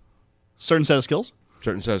 Certain set of skills.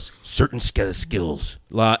 Certain set of skills.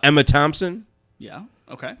 Emma Thompson. Yeah.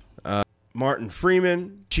 Okay. Martin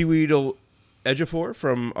Freeman. Chiweedle Ejiofor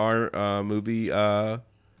from our movie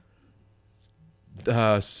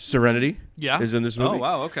Serenity. Yeah. Is in this movie. Oh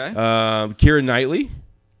wow. Okay. Keira Knightley.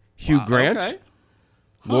 Hugh Grant. Okay.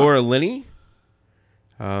 Laura Linney.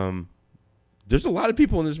 There's a lot of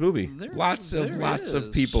people in this movie. Lots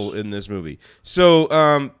of people in this movie. So,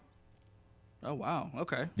 oh wow,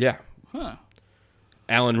 okay. Yeah. Huh.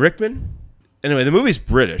 Alan Rickman. Anyway, the movie's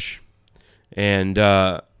British, and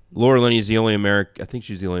Laura Linney is the only American. I think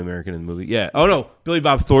she's the only American in the movie. Yeah. Oh no, Billy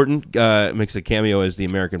Bob Thornton makes a cameo as the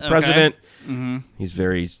American president. Mm-hmm. He's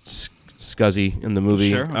very scuzzy in the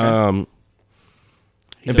movie. Sure. Okay.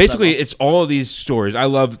 And basically, it's all of these stories. I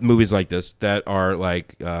love movies like this that are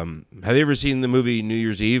like. Have you ever seen the movie New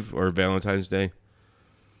Year's Eve or Valentine's Day?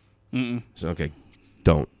 Mm-mm. So, okay,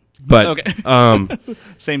 don't. But okay.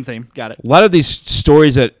 Same theme. Got it. A lot of these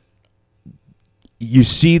stories that you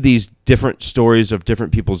see these different stories of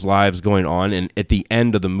different people's lives going on, and at the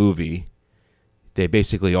end of the movie, they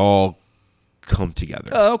basically all come together.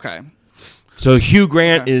 Oh, okay. So Hugh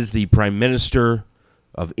Grant is the Prime Minister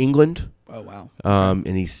of England. Oh wow!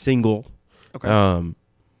 And he's single. Okay.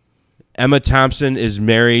 Emma Thompson is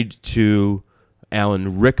married to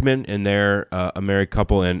Alan Rickman, and they're a married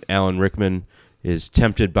couple. And Alan Rickman is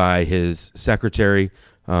tempted by his secretary.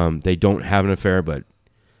 They don't have an affair, but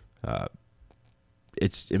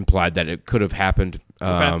it's implied that it could have happened.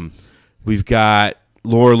 Okay. We've got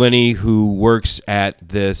Laura Linney, who works at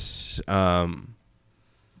this ad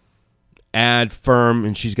firm,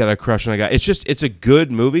 and she's got a crush on a guy. It's a good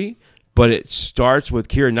movie. But it starts with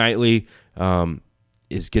Keira Knightley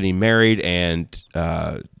is getting married, and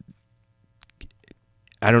I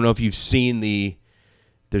don't know if you've seen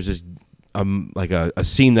there's this like a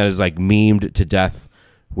scene that is like memed to death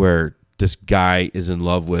where this guy is in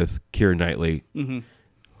love with Keira Knightley. Mm-hmm.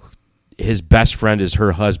 His best friend is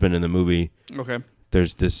her husband in the movie. Okay.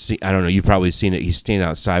 There's this scene, I don't know, you've probably seen it. He's standing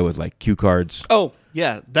outside with like cue cards. Oh,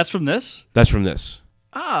 yeah. That's from this? That's from this.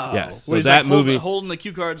 Oh, yes. So he's that like movie holding the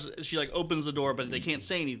cue cards. She like opens the door, but they can't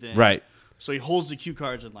say anything. Right. So he holds the cue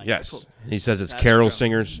cards and like. Yes. He says it's carol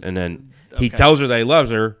singers, and then he tells her that he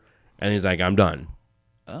loves her, and he's like, "I'm done."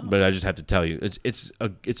 Oh. But I just have to tell you, it's a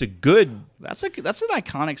good. That's an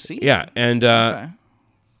iconic scene. Yeah, and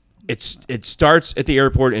it starts at the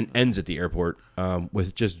airport and ends at the airport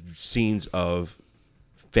with just scenes of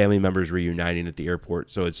family members reuniting at the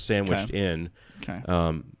airport. So it's sandwiched in. Okay.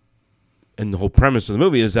 And the whole premise of the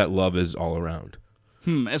movie is that love is all around.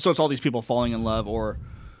 And so it's all these people falling in love or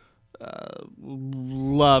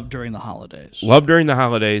love during the holidays. Love during the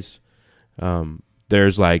holidays.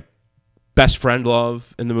 There's like best friend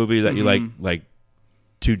love in the movie that you like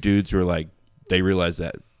two dudes who are like, they realize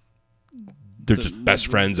that they're just best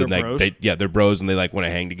friends and they're bros and they like want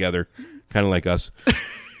to hang together, kind of like us.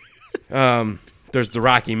 There's the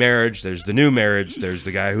rocky marriage. There's the new marriage. There's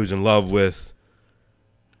the guy who's in love with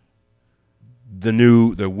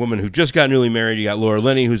the woman who just got newly married. You got Laura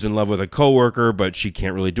Linney, who's in love with a coworker, but she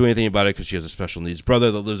can't really do anything about it because she has a special needs brother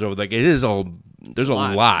that lives over. Like, it is all, there's a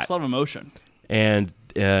lot. It's a lot of emotion. And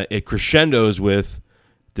it crescendos with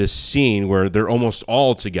this scene where they're almost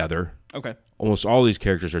all together. Okay. Almost all these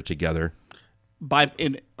characters are together.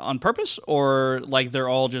 On purpose, or like they're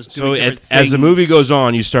all just doing different things? As the movie goes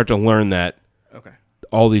on, you start to learn that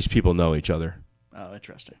all these people know each other. Oh,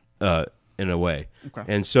 interesting. In a way. Okay.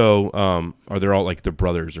 And so, or they're all like their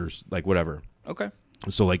brothers or like whatever. Okay.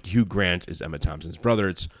 So like Hugh Grant is Emma Thompson's brother.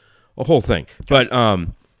 It's a whole thing. Okay. But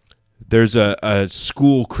there's a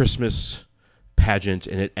school Christmas pageant,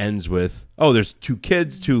 and it ends with, there's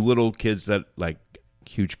two little kids that like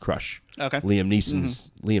huge crush. Okay. Liam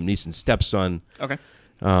Neeson's stepson. Okay.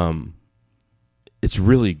 It's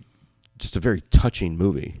really just a very touching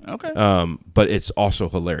movie. Okay. But it's also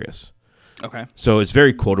hilarious. Okay. So it's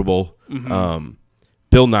very quotable. Mhm.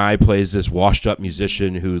 Bill Nye plays this washed-up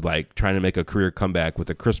musician who like trying to make a career comeback with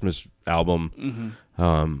a Christmas album.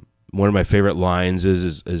 One of my favorite lines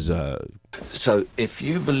is So if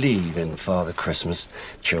you believe in Father Christmas,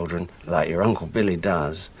 children, like your Uncle Billy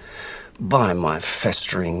does, buy my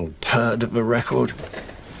festering turd of a record.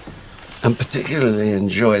 And particularly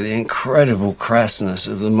enjoy the incredible crassness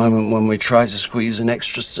of the moment when we try to squeeze an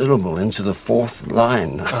extra syllable into the fourth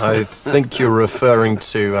line. I think you're referring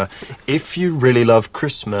to If You Really Love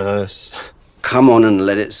Christmas. Come on and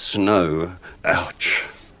let it snow. Ouch.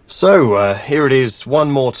 So, here it is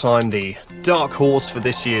one more time, the dark horse for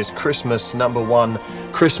this year's Christmas #1.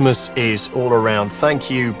 Christmas is all around.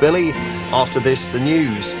 Thank you, Billy. After this, the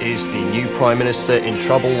news. Is the new Prime Minister in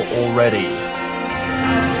trouble already?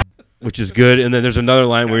 which is good. And then there's another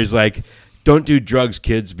line where he's like, "Don't do drugs,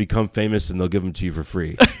 kids. Become famous, and they'll give them to you for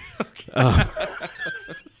free."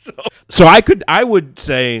 So I would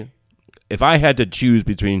say, if I had to choose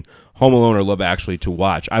between Home Alone or Love Actually to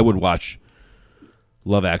watch, I would watch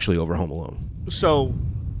Love Actually over Home Alone. So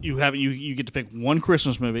you get to pick one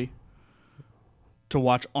Christmas movie to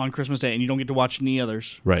watch on Christmas Day, and you don't get to watch any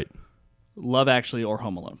others. Right. Love Actually or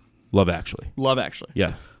Home Alone. Love Actually. Love Actually.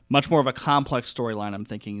 Yeah. Much more of a complex storyline, I'm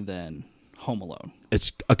thinking, than Home Alone.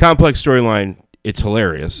 It's a complex storyline. It's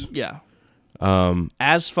hilarious. Yeah.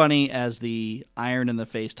 As funny as the iron in the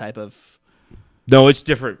face type of... No, it's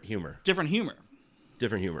different humor. Different humor.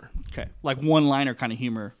 Different humor. Okay. Like one-liner kind of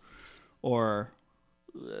humor, or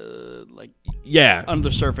like... Yeah. Under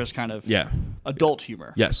the surface kind of... Yeah. Adult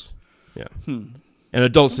humor. Yes. Yeah. And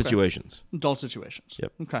adult Okay. situations. Adult situations.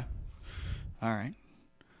 Yep. Okay. All right.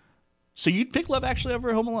 So you'd pick Love Actually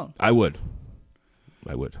over Home Alone? I would.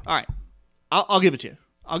 All right. I'll give it to you.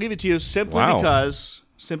 I'll give it to you simply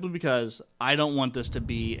because I don't want this to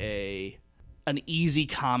be an easy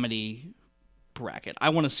comedy bracket. I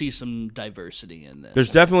want to see some diversity in this.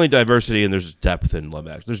 There's definitely diversity and there's depth in Love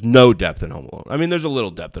Actually. There's no depth in Home Alone. I mean, there's a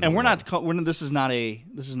little depth in and Home Alone. This is not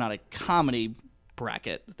a comedy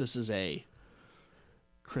bracket. This is a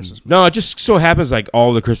Christmas movie. No, it just so happens like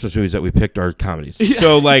all the Christmas movies that we picked are comedies.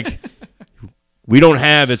 So like we don't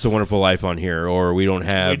have It's a Wonderful Life on here, or we don't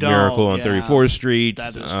have Miracle on 34th Street.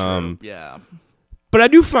 That is true. Yeah. But I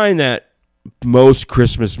do find that most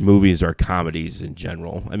Christmas movies are comedies in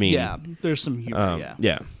general. I mean, yeah, there's some humor.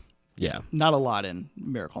 Yeah. Not a lot in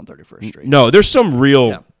Miracle on 31st Street. No, there's some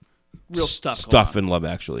real stuff in Love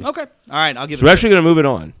Actually. Okay. All right, I'll give it. So we're actually going to move it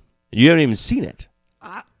on. You haven't even seen it.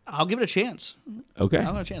 I'll give it a chance. Okay.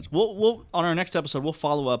 I'll give it a chance. We'll on our next episode we'll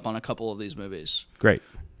follow up on a couple of these movies. Great.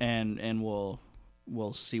 And we'll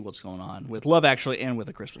see what's going on with Love Actually and with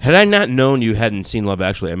A Christmas. Had I not known you hadn't seen Love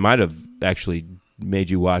Actually, I might have actually made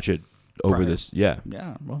you watch it over Prior. this. Yeah.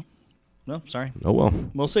 Yeah. Well. No, sorry. Oh well.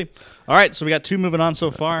 We'll see. All right. So we got two moving on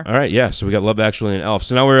so far. All right. Yeah. So we got Love Actually and Elf.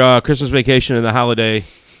 So now we're Christmas Vacation and the holiday.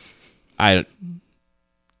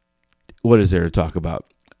 What is there to talk about?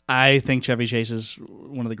 I think Chevy Chase is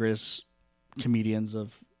one of the greatest comedians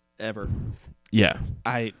of ever. Yeah.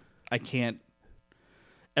 I can't.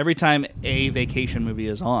 Every time a vacation movie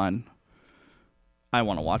is on, I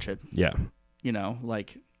want to watch it. Yeah. You know,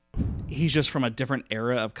 like he's just from a different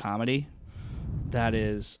era of comedy. That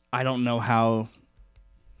is, I don't know how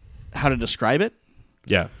to describe it.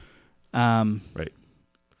 Yeah. Right.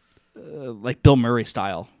 Like Bill Murray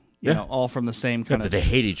style. You know, all from the same kind of... They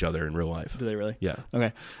hate each other in real life. Do they really? Yeah.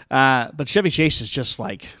 Okay. But Chevy Chase is just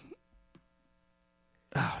like...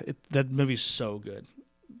 that movie's so good.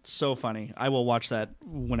 It's so funny. I will watch that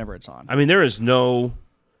whenever it's on. I mean, there is no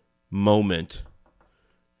moment...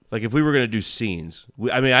 Like, if we were going to do scenes...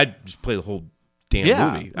 I'd just play the whole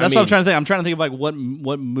damn movie. That's what I'm trying to think. I'm trying to think of, like, what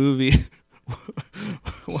movie...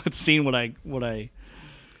 what scene would I...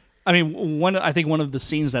 I mean, I think one of the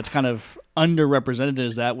scenes that's kind of underrepresented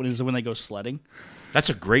is when they go sledding.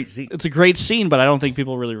 That's a great scene. It's a great scene, but I don't think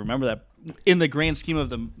people really remember that in the grand scheme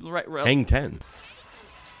of the Hang 10.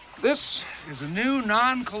 This is a new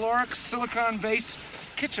non-caloric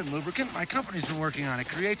silicone-based kitchen lubricant my company's been working on. It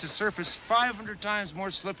creates a surface 500 times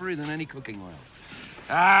more slippery than any cooking oil.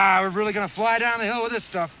 We're really gonna fly down the hill with this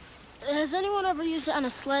stuff. Has anyone ever used it on a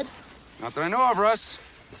sled? Not that I know of, Russ.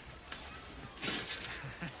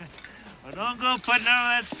 Well, don't go putting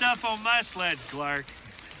none of that stuff on my sled, Clark.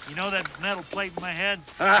 You know that metal plate in my head?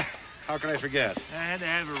 How can I forget? I had to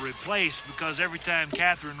have it replaced because every time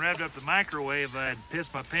Catherine revved up the microwave, I'd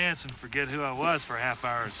piss my pants and forget who I was for a half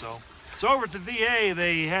hour or so. So over at the VA,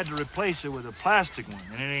 they had to replace it with a plastic one,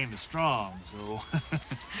 and it ain't as strong, so...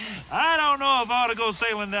 I don't know know if I ought to go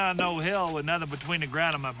sailing down no hill with nothing between the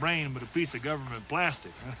ground and my brain but a piece of government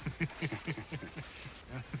plastic.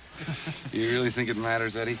 You really think it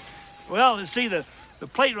matters, Eddie? Well, see, the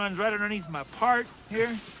plate runs right underneath my part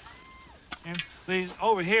here. And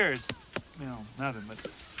over here, it's, nothing.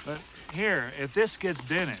 But here, if this gets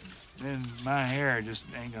dented, then my hair just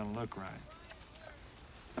ain't gonna look right.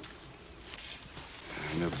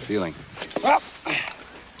 I know the feeling. Well,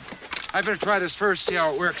 I better try this first, see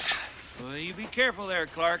how it works. Well, you be careful there,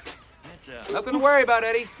 Clark. It's Nothing to worry about,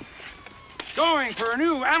 Eddie. Going for a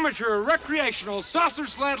new amateur recreational saucer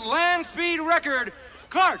sled land speed record,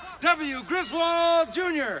 Clark W. Griswold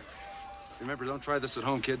Jr. Remember, don't try this at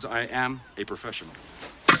home, kids. I am a professional.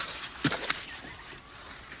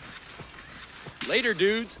 Later,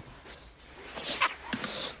 dudes.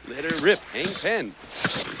 Let her rip. Hang pen.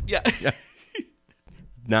 Yeah.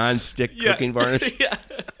 Non-stick cooking varnish. Yeah.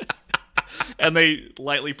 And they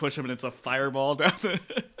lightly push him, and it's a fireball down the...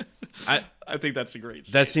 I think that's a great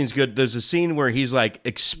scene. That scene's good. There's a scene where he's like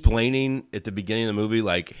explaining at the beginning of the movie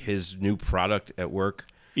like his new product at work.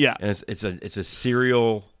 Yeah. And it's a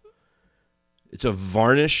cereal. It's a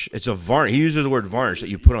varnish. He uses the word varnish that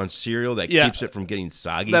you put on cereal that keeps it from getting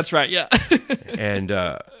soggy. That's right. Yeah. And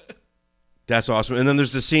that's awesome. And then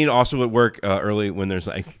there's the scene also at work early when there's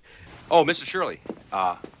like, oh, Mrs. Shirley,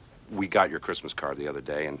 we got your Christmas card the other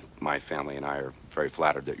day, and my family and I are very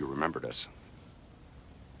flattered that you remembered us.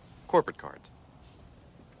 Corporate cards.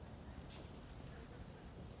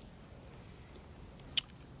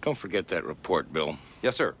 Don't forget that report, Bill.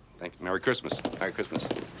 Yes, sir. Thank you. Merry Christmas. Merry Christmas.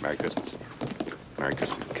 Merry Christmas. Merry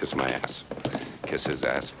Christmas. Kiss my ass. Kiss his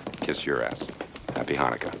ass. Kiss your ass. Happy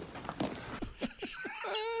Hanukkah.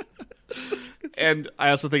 And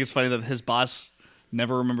I also think it's funny that his boss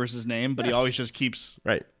never remembers his name, but he always just keeps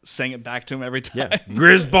saying it back to him every time. Yeah.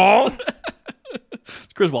 Griswold?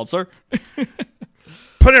 It's Griswold, sir.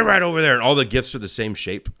 Put it right over there. And all the gifts are the same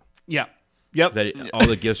shape. Yeah. Yep. All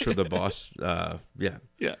the gifts for the boss. Yeah.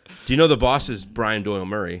 Yeah. Do you know the boss is Brian Doyle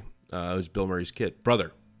Murray, who's Bill Murray's kid?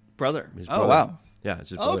 Brother. His brother. Oh, wow. Yeah,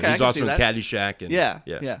 it's his brother. Okay, He's also in Caddyshack. And,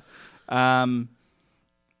 yeah.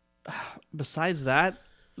 Besides that,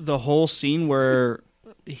 the whole scene where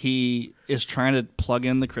he is trying to plug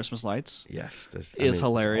in the Christmas lights is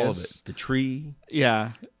hilarious. All of it. The tree.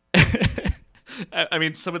 Yeah. I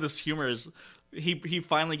mean, some of this humor is... He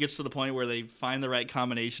finally gets to the point where they find the right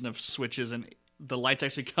combination of switches and the lights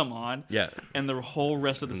actually come on. Yeah. And the whole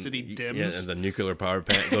rest of the city dims. Yeah, and the nuclear power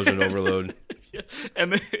plant goes in overload. Yeah.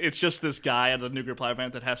 And then it's just this guy at the nuclear power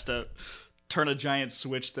plant that has to turn a giant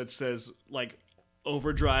switch that says, like,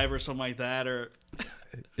 overdrive or something like that. Or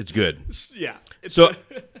It's good. Yeah. So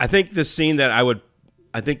I think the scene that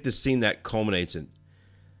culminates in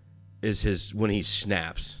is when he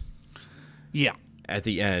snaps. Yeah. At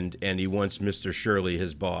the end, and he wants Mr. Shirley,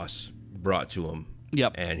 his boss, brought to him.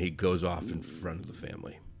 Yep. And he goes off in front of the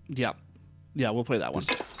family. Yep. Yeah, we'll play that one.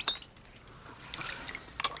 It's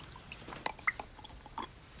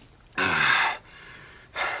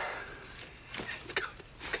good.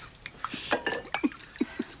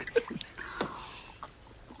 It's good.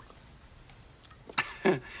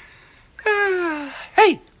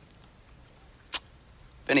 Hey!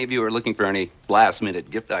 If any of you are looking for any last-minute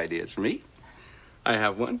gift ideas for me, I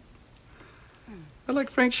have one. I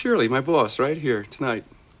like Frank Shirley, my boss, right here tonight.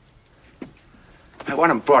 I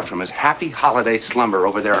want him brought from his happy holiday slumber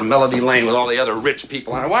over there on Melody Lane with all the other rich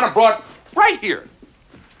people, and I want him brought right here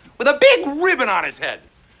with a big ribbon on his head.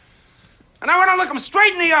 And I want to look him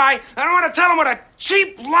straight in the eye, and I want to tell him what a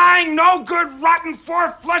cheap, lying, no-good, rotten,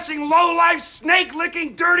 four-flushing, low-life,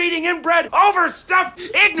 snake-licking, dirt-eating, inbred, overstuffed,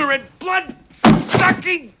 ignorant,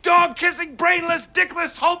 blood-sucking, dog-kissing, brainless,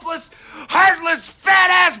 dickless, hopeless, heartless,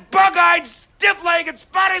 fat-ass, bug-eyed, stiff-legged,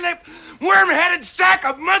 spotty-lipped, worm-headed sack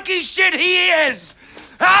of monkey shit he is!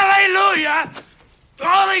 Hallelujah!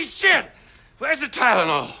 Holy shit! Where's the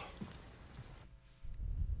Tylenol?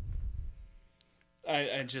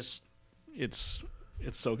 It's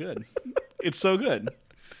so good. It's so good.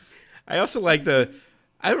 I also like I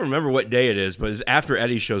don't remember what day it is, but it's after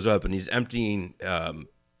Eddie shows up and he's emptying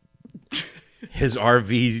his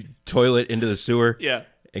RV toilet into the sewer. Yeah.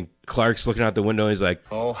 And Clark's looking out the window and he's like,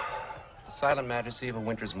 oh, the silent majesty of a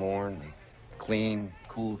winter's morn, the clean,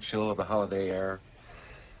 cool chill of the holiday air,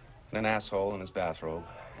 and an asshole in his bathrobe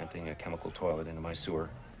emptying a chemical toilet into my sewer.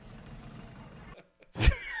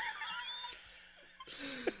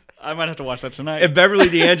 I might have to watch that tonight. And Beverly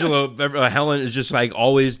D'Angelo, Helen is just like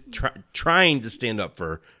always trying to stand up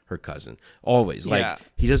for her cousin. Always. Like,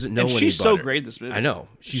 he doesn't know and when she's he so her. great this movie. I know.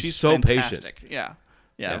 She's so fantastic. patient.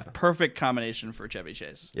 Yeah. Perfect combination for Chevy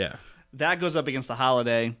Chase. Yeah. That goes up against The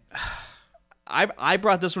Holiday. I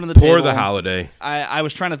brought this one to the table. For the holiday. I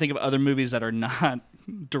was trying to think of other movies that are not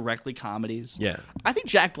directly comedies. Yeah. I think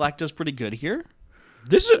Jack Black does pretty good here.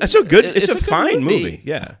 It's a fine movie.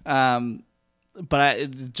 Yeah.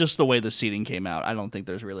 But just the way the seating came out, I don't think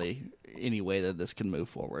there's really any way that this can move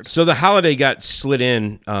forward. So the holiday got slid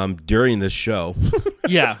in during this show.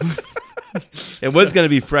 Yeah. It was going to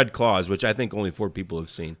be Fred Claus, which I think only 4 people have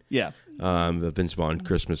seen. Yeah. The Vince Vaughn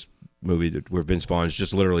Christmas movie where Vince Vaughn is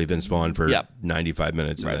just literally Vince Vaughn for 95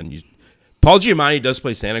 minutes. Right. And then Paul Giamatti does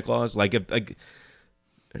play Santa Claus.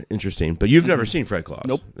 Interesting. But you've never seen Fred Claus.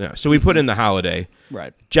 Nope. Yeah. So we put in the holiday.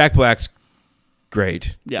 Right. Jack Black's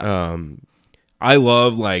great. Yeah. I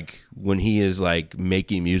love when he is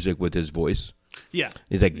making music with his voice. Yeah.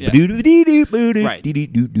 He's like, right. Speaking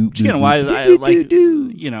of why, I like,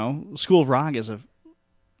 School of Rock is a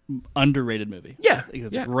underrated movie. Yeah.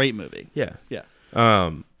 It's a great movie. Yeah. Yeah.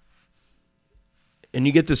 And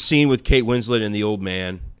you get the scene with Kate Winslet and the old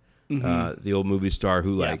man, Mm-hmm. the old movie star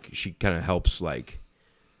who she kind of helps I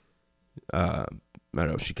don't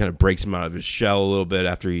know, she kind of breaks him out of his shell a little bit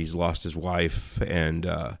after he's lost his wife, and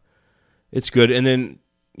it's good. And then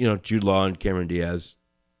Jude Law and Cameron Diaz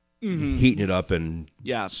heating it up in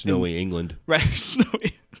snowy England, right?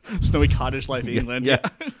 Snowy cottage life England. Yeah.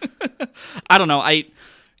 I don't know.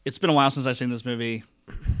 It's been a while since I've seen this movie.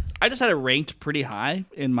 I just had it ranked pretty high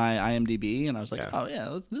in my IMDb, and I was like, oh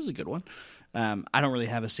yeah, this is a good one. I don't really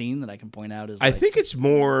have a scene that I can point out as. I think it's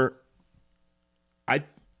more.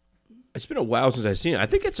 It's been a while since I've seen it. I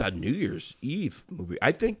think it's a New Year's Eve movie.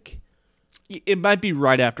 I think it might be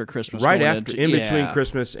right after Christmas. Right after, in between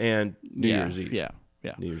Christmas and New Year's Eve. Yeah.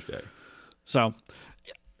 New Year's Day. So,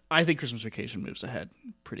 I think Christmas Vacation moves ahead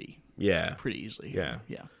pretty easily. Yeah.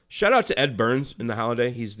 Yeah. Shout out to Ed Burns in the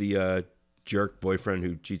holiday. He's the jerk boyfriend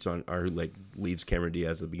who cheats on or leaves Cameron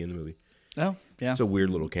Diaz at the beginning of the movie. Oh, yeah. It's a weird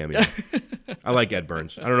little cameo. I like Ed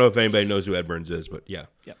Burns. I don't know if anybody knows who Ed Burns is, but yeah.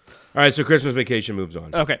 Yeah. All right, so Christmas Vacation moves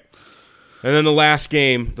on. Okay. And then the last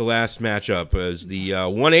matchup is the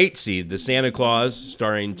 1-8 seed, the Santa Claus,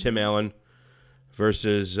 starring Tim Allen,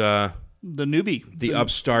 versus the newbie, the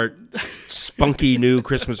upstart, spunky new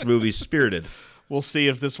Christmas movie, Spirited. We'll see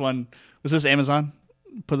if this one was this Amazon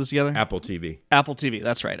put this together. Apple TV. Apple TV.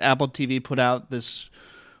 That's right. Apple TV put out this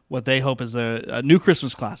what they hope is a new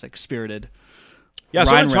Christmas classic, Spirited. Yeah,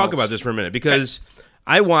 so I want to talk about this for a minute because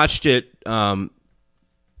I watched it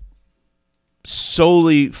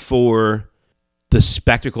solely for the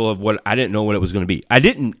spectacle of what I didn't know what it was going to be. I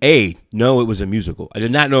didn't know it was a musical. I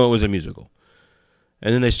did not know it was a musical.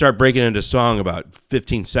 And then they start breaking into song about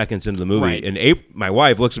 15 seconds into the movie. Right. And my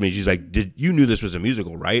wife looks at me. She's like, you knew this was a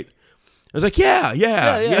musical, right? I was like, yeah.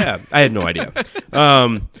 I had no idea.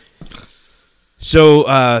 So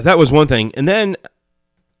that was one thing. And then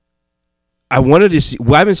I wanted to see.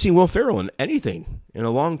 Well, I haven't seen Will Ferrell in anything in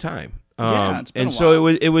a long time. It's been and a so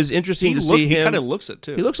while. it was interesting to see him. He kind of looks it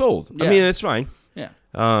too. He looks old. Yeah. I mean, that's fine.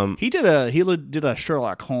 Yeah. He did a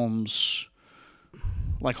Sherlock Holmes,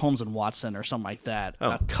 like Holmes and Watson or something like that,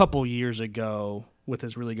 a couple years ago with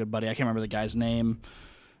his really good buddy. I can't remember the guy's name.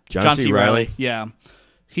 John C. Reilly. Yeah.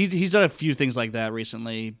 He's done a few things like that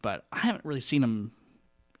recently, but I haven't really seen him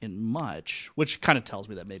in much, which kind of tells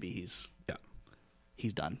me that maybe he's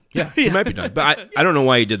done. Yeah, he might be done. But I don't know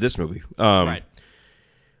why he did this movie. Right.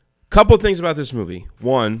 Couple things about this movie.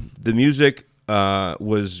 One, the music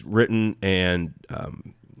was written and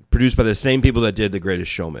produced by the same people that did The Greatest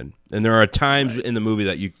Showman. And there are times in the movie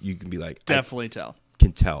that you can be like... Definitely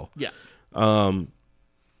can tell. Yeah. The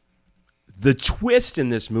twist in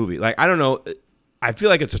this movie, I don't know, I feel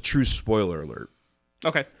like it's a true spoiler alert.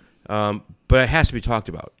 Okay. But it has to be talked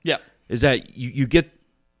about. Yeah. Is that you get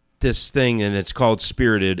this thing and it's called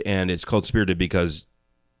Spirited, and it's called Spirited because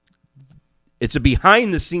it's a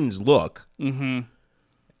behind-the-scenes look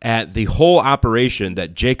at the whole operation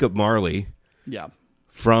that Jacob Marley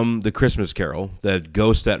from The Christmas Carol, the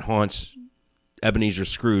ghost that haunts Ebenezer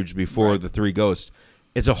Scrooge before the three ghosts.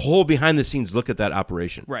 It's a whole behind-the-scenes look at that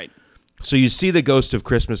operation. Right. So you see the ghost of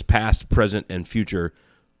Christmas past, present, and future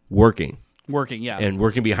working, and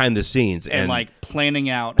working behind the scenes, and like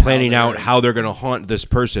planning out how they're going to haunt this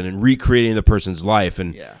person and recreating the person's life,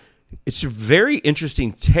 and it's a very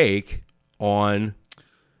interesting take on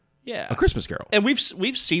A Christmas Carol. And we've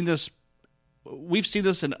seen this. We've seen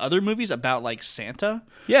this in other movies about like Santa.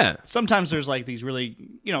 Yeah. Sometimes there's like these really,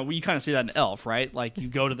 you kind of see that in Elf, right? Like you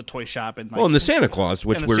go to the toy shop and and the Santa Claus,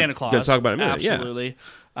 which we're going to talk about in a minute. Absolutely.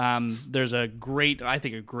 Yeah. There's a great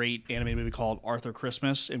animated movie called Arthur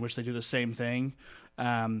Christmas in which they do the same thing.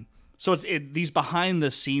 So these behind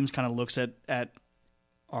the scenes kind of looks at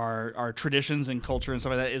our traditions and culture and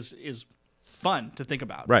stuff like that is fun to think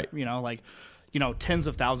about. Right. tens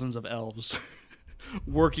of thousands of elves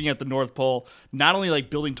working at the North Pole, not only like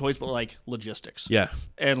building toys, but like logistics. Yeah.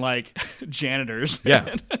 And like janitors.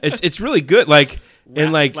 Yeah. It's really good. Like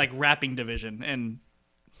wrapping division. And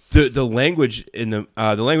the language in the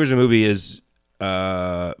language in the movie is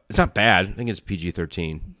it's not bad. I think it's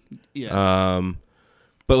PG-13. Yeah.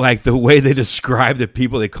 But like the way they describe the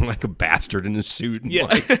people, they call him like a bastard in a suit. And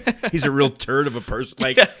like, he's a real turd of a person.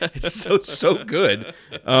 Like it's so good.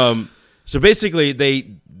 So basically,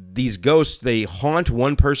 these ghosts, they haunt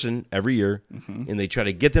one person every year, and they try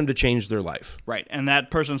to get them to change their life. Right, and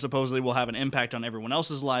that person supposedly will have an impact on everyone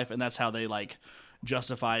else's life, and that's how they like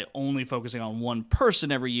justify only focusing on one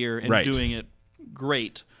person every year and doing it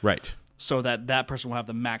great. Right. So that person will have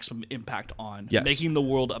the maximum impact on making the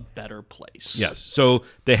world a better place. Yes. So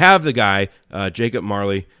they have the guy, Jacob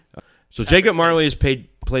Marley. Jacob Marley is played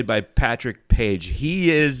by Patrick Page.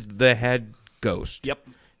 He is the head ghost. Yep.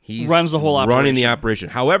 He runs the whole operation. Running the operation.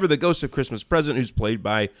 However, the Ghost of Christmas Present, who's played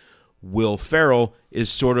by Will Ferrell, is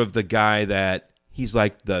sort of the guy that he's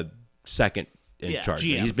like the second in charge.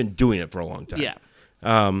 GM. He's been doing it for a long time. Yeah.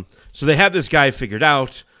 So they have this guy figured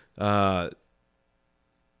out.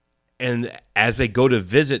 And as they go to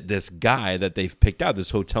visit this guy that they've picked out, this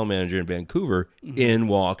hotel manager in Vancouver, in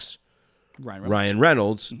walks Ryan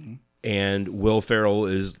Reynolds. And Will Ferrell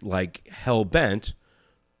is like hell-bent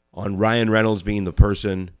on Ryan Reynolds being the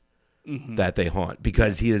person that they haunt,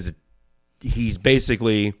 because he's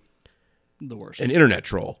basically the worst, an internet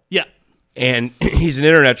troll. Yeah. And he's an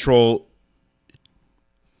internet troll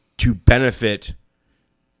to benefit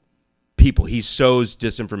people. He sows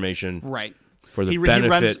disinformation. Right. For the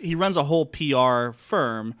benefit. He runs a whole PR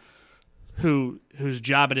firm whose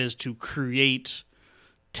job it is to create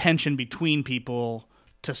tension between people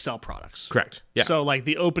to sell products. Correct. Yeah. So like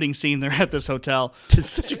the opening scene, they're at this hotel. It's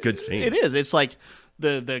such a good scene. It is. It's like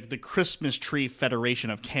the Christmas Tree Federation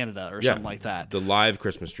of Canada or something like that. The live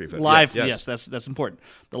Christmas Tree Federation. Live, yes, that's important.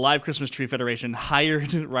 The live Christmas Tree Federation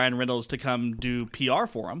hired Ryan Reynolds to come do PR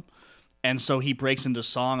for him, and so he breaks into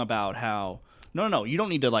song about how no, you don't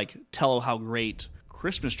need to like tell how great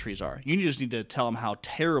Christmas trees are. You just need to tell them how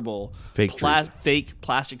terrible fake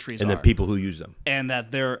plastic trees are, and the people who use them, and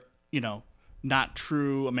that they're not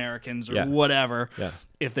true Americans or whatever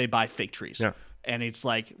if they buy fake trees. Yeah. And it's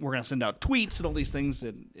like, we're going to send out tweets and all these things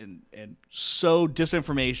and sow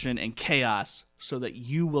disinformation and chaos so that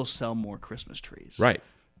you will sell more Christmas trees. Right.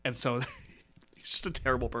 And so he's just a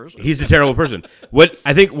terrible person. He's a terrible person. One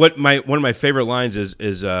of my favorite lines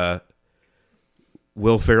is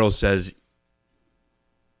Will Ferrell says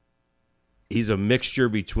he's a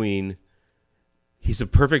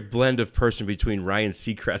perfect blend of person between Ryan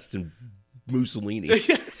Seacrest and Mussolini.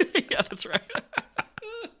 Yeah, that's right.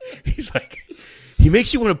 He's like, he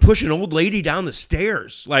makes you want to push an old lady down the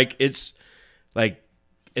stairs. Like, it's like,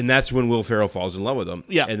 and that's when Will Ferrell falls in love with him.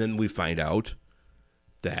 Yeah. And then we find out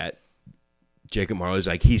that Jacob Marley's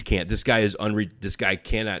like, this guy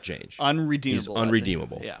cannot change. Unredeemable. He's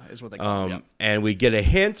unredeemable. Yeah, is what they call him. And we get a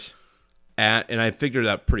hint and I figured it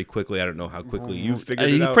out pretty quickly. I don't know how quickly you figured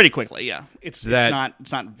it out. Pretty quickly, yeah. It's not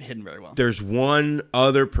hidden very well. There's one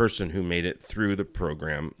other person who made it through the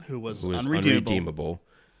program who was unredeemable.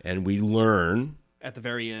 And we learn at the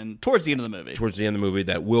very end, towards the end of the movie,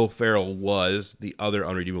 that Will Ferrell was the other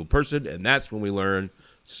unredeemable person, and that's when we learn,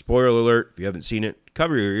 spoiler alert, if you haven't seen it,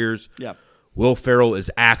 cover your ears. Yeah. Will Ferrell is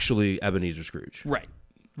actually Ebenezer Scrooge.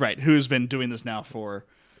 Right. Who's been doing this now for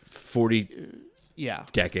 40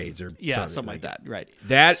 decades or something like that. Right.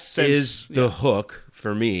 That is the hook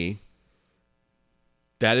for me.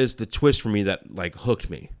 That is the twist for me that like hooked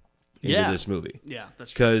me into this movie. Yeah, that's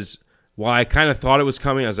true. Because while I kind of thought it was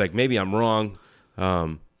coming, I was like, maybe I'm wrong.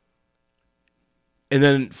 And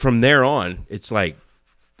then from there on, it's like,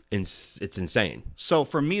 it's insane. So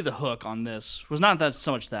for me, the hook on this was not that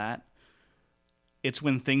so much that. It's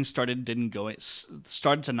when things started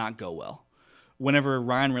to not go well. Whenever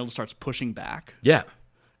Ryan Reynolds starts pushing back. Yeah.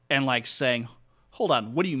 And like saying, hold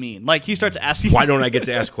on, what do you mean? Like he starts asking. Why don't I get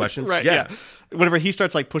to ask questions? Right. Yeah. Whenever he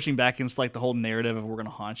starts like pushing back against like the whole narrative of we're going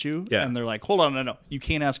to haunt you. Yeah. And they're like, hold on, no, you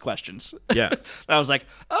can't ask questions. Yeah. I was like,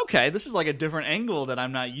 okay, this is like a different angle that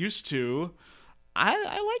I'm not used to. I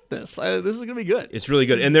like this. This is going to be good. It's really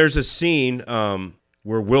good. And there's a scene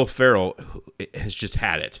where Will Ferrell has just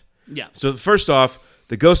had it. Yeah. So first off,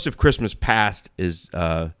 the Ghost of Christmas Past is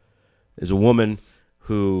a woman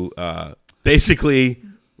who basically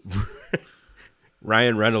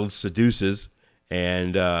Ryan Reynolds seduces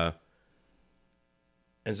and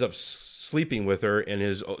ends up sleeping with her in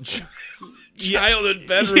his childhood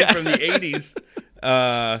bedroom from the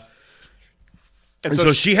 80s. And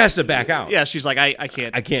so she has to back out. Yeah, she's like, I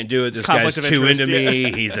can't. I can't do it. This guy's too into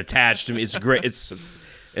me. He's attached to me. It's great.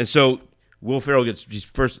 And so Will Ferrell gets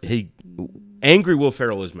angry. Will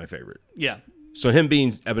Ferrell is my favorite. Yeah. So him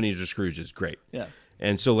being Ebenezer Scrooge is great. Yeah.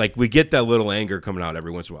 And so like we get that little anger coming out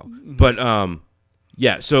every once in a while. Mm-hmm. But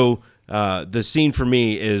yeah. So the scene for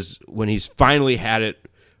me is when he's finally had it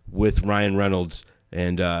with Ryan Reynolds,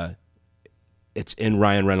 and it's in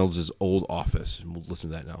Ryan Reynolds' old office. And we'll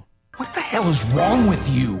listen to that now. What the hell is wrong with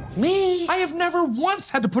you? Me? I have never once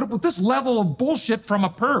had to put up with this level of bullshit from a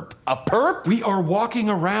perp. A perp? We are walking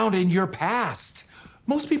around in your past.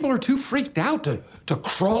 Most people are too freaked out to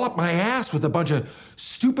crawl up my ass with a bunch of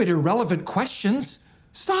stupid, irrelevant questions.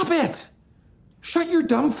 Stop it! Shut your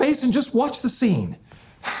dumb face and just watch the scene.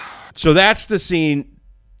 So that's the scene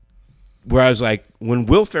where I was like, when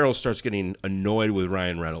Will Ferrell starts getting annoyed with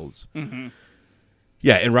Ryan Reynolds. Mm-hmm.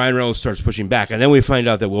 Yeah, and Ryan Reynolds starts pushing back. And then we find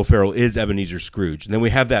out that Will Ferrell is Ebenezer Scrooge. And then we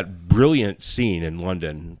have that brilliant scene in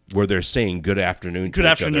London where they're saying good afternoon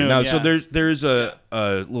to each other. Now, so there's a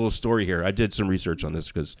little story here. I did some research on this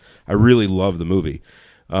because I really love the movie.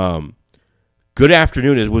 Good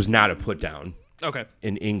afternoon was not a put-down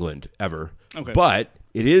in England ever. Okay. But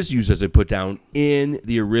it is used as a put-down in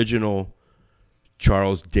the original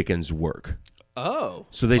Charles Dickens work. Oh.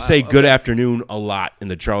 So they say good afternoon a lot in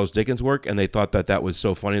the Charles Dickens work, and they thought that was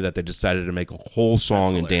so funny that they decided to make a whole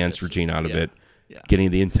song and dance routine out of it,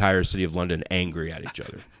 getting the entire city of London angry at each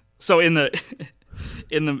other. So in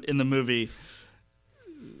the movie,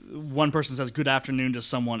 one person says good afternoon to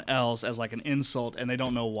someone else as like an insult, and they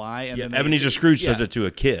don't know why. And then Ebenezer Scrooge says it to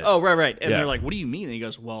a kid. Oh, right. And they're like, what do you mean? And he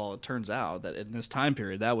goes, well, it turns out that in this time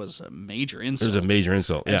period, that was a major insult. It was a major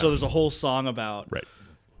insult, And so there's a whole song about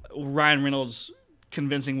Ryan Reynolds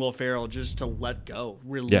convincing Will Ferrell just to let go,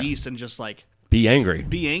 release, and just like be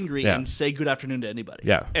angry and say good afternoon to anybody.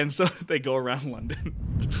 Yeah. And so they go around London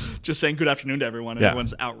just saying good afternoon to everyone, and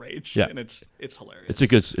everyone's outraged. Yeah. And it's hilarious.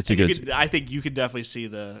 I think you could definitely see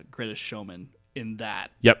the Greatest Showman in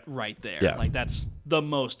that right there. Yeah. Like that's the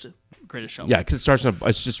most Greatest Showman. Yeah, because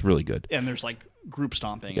it's just really good. And there's like group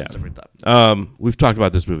stomping and different stuff. We've talked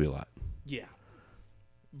about this movie a lot. Yeah.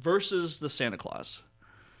 Versus the Santa Claus.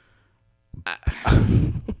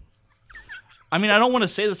 I mean, I don't want to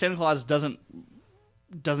say the Santa Claus doesn't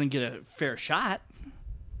get a fair shot.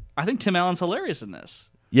 I think Tim Allen's hilarious in this.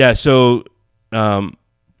 Yeah, so there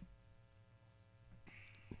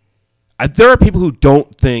are people who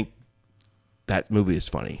don't think that movie is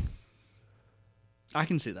funny. I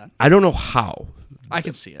can see that. I don't know how. I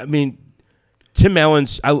can see it. I mean, Tim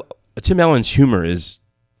Allen's humor is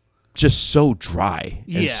just so dry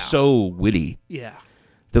and so witty. Yeah.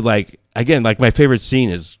 That like again, like my favorite scene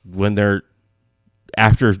is when they're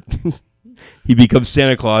after he becomes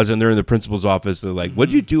Santa Claus and they're in the principal's office. They're like,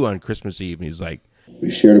 "What'd you do on Christmas Eve?" And he's like, "We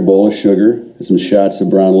shared a bowl of sugar and some shots of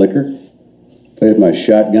brown liquor. Played with my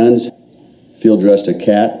shotguns. Field dressed a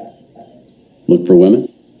cat. Looked for women.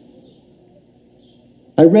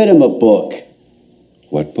 I read him a book."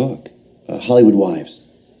 "What book?" "Hollywood Wives."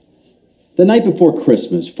 "The night before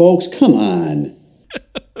Christmas, folks. Come on."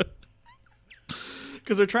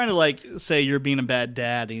 Because they're trying to like say you're being a bad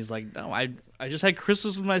dad, and he's like, "No, I just had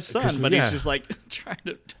Christmas with my son," but he's just like trying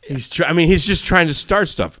to. He's just trying to start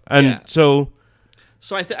stuff, and so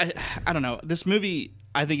I don't know. This movie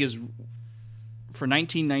I think is for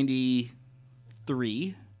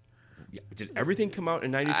 1993. Yeah, did everything come out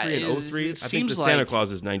in 93 and 03? I think the like Santa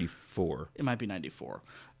Claus is 94. It might be 94.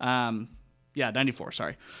 94.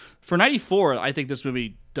 Sorry, for 94, I think this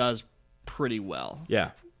movie does pretty well.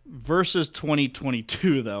 Yeah. Versus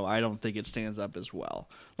 2022, though, I don't think it stands up as well.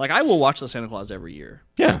 Like, I will watch The Santa Claus every year.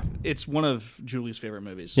 Yeah. It's one of Julie's favorite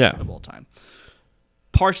movies of all time.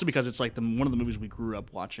 Partially because it's like one of the movies we grew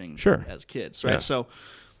up watching as kids, right? Yeah. So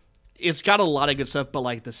it's got a lot of good stuff, but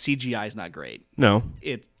like the CGI is not great. No.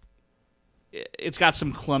 It's got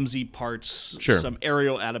some clumsy parts, some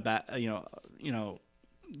aerial that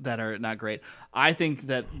are not great. I think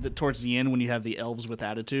that towards the end when you have the elves with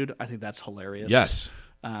attitude, I think that's hilarious. Yes.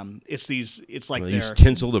 It's like they use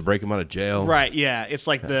tinsel to break him out of jail. Right, yeah. It's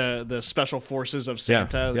like the special forces of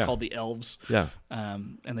Santa called the elves. Yeah.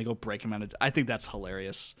 And they go break him out of I think that's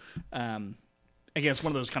hilarious. Again, it's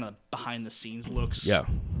one of those kind of behind the scenes looks. Yeah.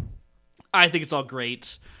 I think it's all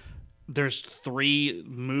great. There's 3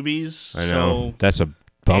 movies. I know. That's a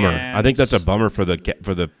bummer. I think that's a bummer for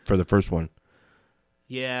the first one.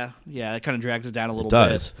 Yeah, it kind of drags it down a little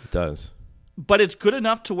bit. It does. But it's good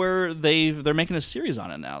enough to where they're making a series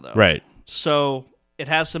on it now, though. Right. So it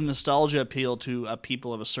has some nostalgia appeal to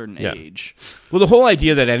people of a certain age. Well, the whole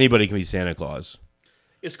idea that anybody can be Santa Claus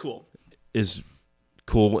is cool.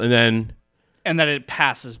 And then And that it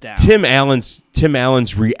passes down. Tim Allen's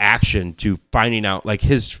reaction to finding out, like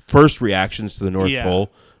his first reactions to the North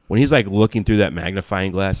Pole, when he's like looking through that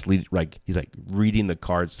magnifying glass, like he's like reading the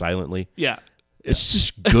cards silently. Yeah. It's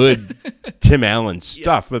just good Tim Allen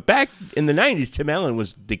stuff. But back in the 90s, Tim Allen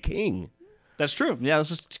was the king. That's true. Yeah,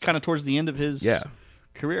 this is kind of towards the end of his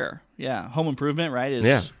career. Yeah. Home Improvement, right,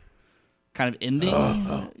 is kind of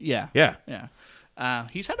ending. Yeah.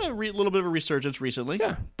 He's had a little bit of a resurgence recently.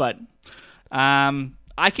 Yeah. But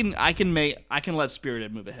I can let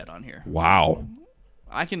Spirited move ahead on here. Wow.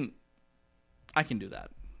 I can do that.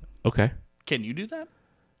 Okay. Can you do that?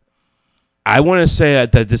 I want to say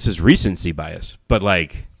that this is recency bias, but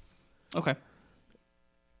like, okay.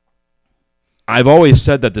 I've always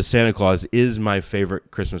said that The Santa Claus is my favorite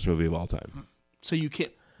Christmas movie of all time. So you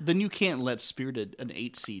can't let Spirited, an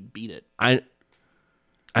 8 seed, beat it. I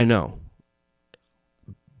know,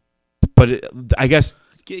 but I guess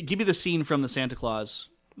give me the scene from The Santa Claus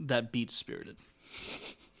that beats Spirited.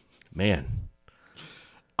 Man,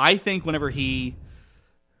 I think whenever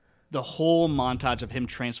the whole montage of him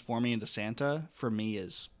transforming into Santa, for me,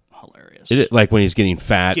 is hilarious. Is it like when he's getting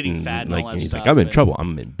fat and like all that he's stuff, like, I'm in trouble.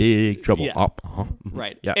 I'm in big trouble. Yeah. Mm-hmm.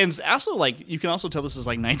 Right. Yeah. And also, like, you can also tell this is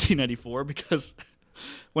like 1994 because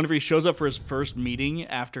whenever he shows up for his first meeting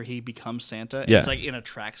after he becomes Santa, and he's like in a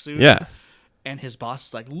tracksuit. Yeah. And his boss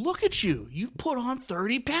is like, "Look at you! You've put on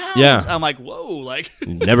 30 pounds." Yeah. I'm like, "Whoa!" Like,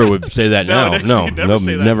 never would say that now. No,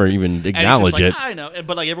 never even acknowledge like, it. I know,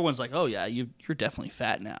 but like everyone's like, "Oh yeah, you're definitely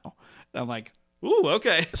fat now." And I'm like, "Ooh,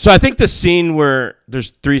 okay." So I think the scene where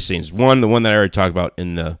there's 3 scenes. One, the one that I already talked about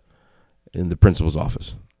in the principal's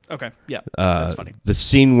office. Okay, yeah, that's funny. The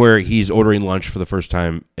scene where he's ordering lunch for the first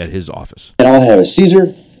time at his office. And I'll have a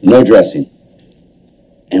Caesar, no dressing.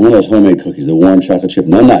 And one of those homemade cookies, the warm chocolate chip,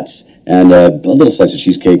 no nuts. And a little slice of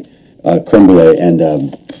cheesecake, creme brulee, and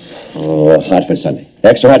hot fudge sundae.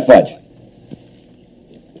 Extra hot fudge.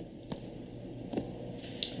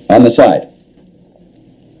 On the side.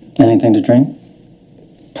 Anything to drink?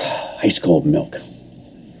 Ice cold milk.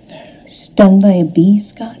 Stung by a bee,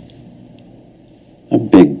 Scott? A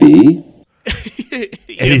big bee.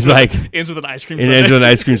 And he's like, ends with an ice cream sundae. Ends with an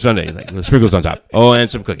ice cream sundae. He's like, with sprinkles on top. Oh, and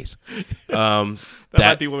some cookies. That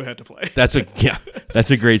might be what we had to play. That's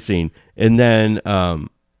a great scene. And then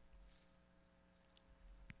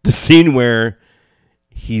the scene where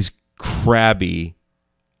he's crabby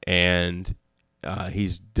and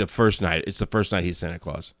he's the first night. It's the first night he's Santa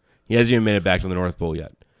Claus. He hasn't even made it back to the North Pole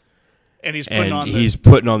yet. And he's putting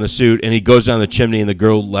putting on the suit, and he goes down the chimney, and the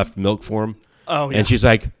girl left milk for him. Oh, yeah. And she's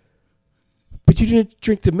like, "But you didn't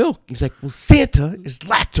drink the milk." He's like, "Well, Santa is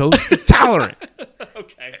lactose intolerant."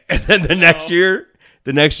 Okay. And then the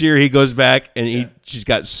next year he goes back and she's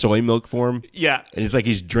got soy milk for him. Yeah. And it's like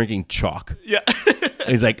he's drinking chalk. Yeah. And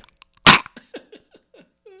he's like, ah!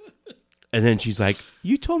 And then she's like,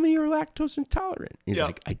 "You told me you were lactose intolerant." He's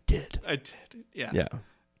like, "I did." Yeah. Yeah.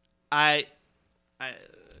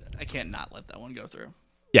 I can't not let that one go through.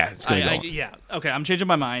 Yeah, it's gonna go. Yeah. Okay, I'm changing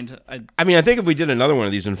my mind. I mean, I think if we did another one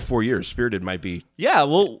of these in 4 years, Spirited might be. Yeah,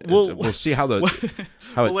 we'll see how we'll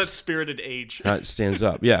let Spirited age. How it stands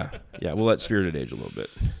up. Yeah, we'll let Spirited age a little bit.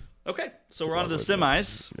 Okay, so we're on to the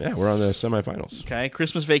semis. Yeah, we're on the semifinals. Okay,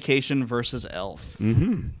 Christmas Vacation versus Elf.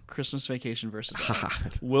 Mm-hmm. Christmas Vacation versus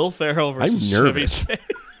Elf. Will Ferrell versus I'm nervous.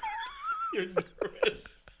 You're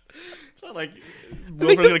nervous. It's not like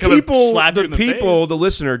Will Ferrell's gonna come and slap you in the face. The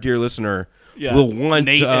listener, dear listener, will want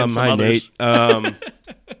Nate and some others. Nate.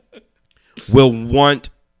 Will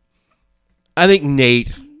want. I think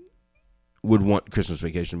Nate would want Christmas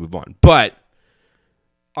Vacation to move on, but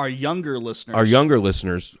our younger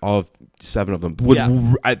listeners, all of 7 of them, would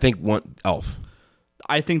I think want Elf.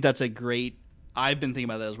 I think that's a great. I've been thinking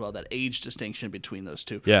about that as well. That age distinction between those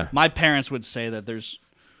two. Yeah, my parents would say that there's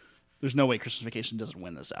no way Christmas Vacation doesn't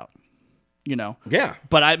win this out. You know. Yeah.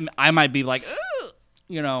 But I might be like, ugh,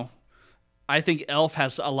 you know, I think Elf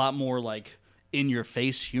has a lot more like in your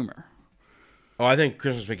face humor. Oh, I think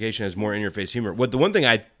Christmas Vacation has more in your face humor. The one thing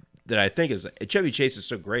that I think is Chevy Chase is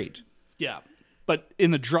so great. Yeah. But in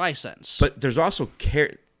the dry sense. But there's also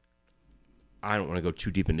I don't want to go too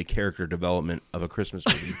deep into character development of a Christmas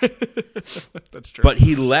movie. That's true. But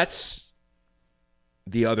he lets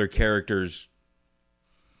the other characters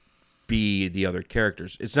be the other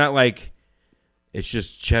characters. It's not like it's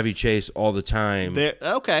just Chevy Chase all the time.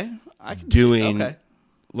 Okay. I can doing see. Okay.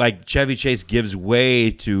 Like Chevy Chase gives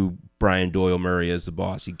way to Brian Doyle Murray as the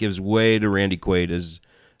boss. He gives way to Randy Quaid as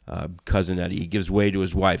cousin Eddie. He gives way to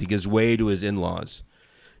his wife. He gives way to his in-laws.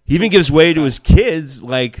 He even gives way to his kids,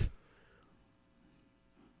 like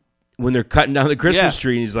when they're cutting down the Christmas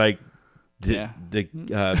tree, and he's like,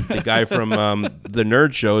 the guy from the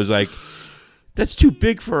Nerd Show is like, that's too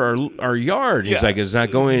big for our yard. He's like, it's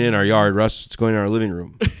not going in our yard, Russ. It's going in our living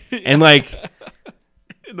room. And like,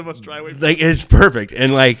 in the most dry way. Like, it's perfect.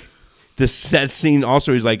 And like that scene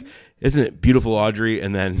also, he's like, isn't it beautiful, Audrey?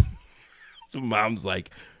 And then the mom's like,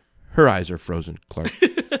 her eyes are frozen, Clark.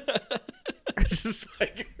 It's just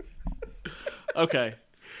like, okay.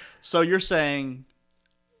 So you're saying,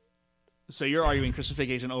 you're arguing Christmas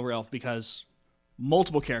Vacation over Elf because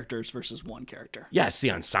multiple characters versus one character. Yeah, it's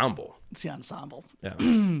the ensemble. It's the ensemble. Yeah.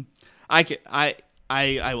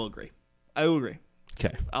 I will agree. I will agree.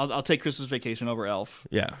 Okay. I'll take Christmas Vacation over Elf.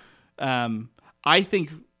 Yeah. I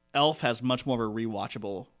think Elf has much more of a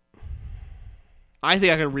rewatchable. I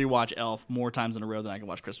think I could rewatch Elf more times in a row than I can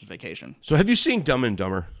watch Christmas Vacation. So have you seen Dumb and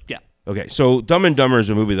Dumber? Yeah. Okay, so Dumb and Dumber is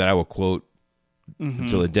a movie that I will quote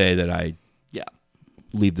until the day that I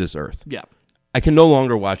leave this earth. Yeah. I can no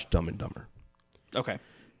longer watch Dumb and Dumber. Okay.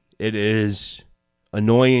 It is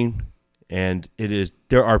annoying, and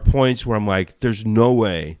there are points where I'm like, there's no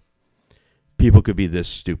way people could be this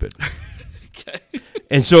stupid. Okay.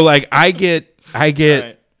 And so like I get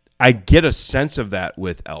Right. a sense of that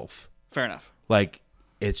with Elf. Fair enough. Like,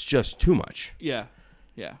 it's just too much. Yeah.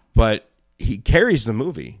 Yeah. But he carries the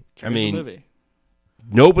movie. Carries the movie.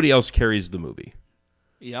 Nobody else carries the movie.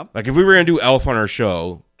 Yep. Like, if we were going to do Elf on our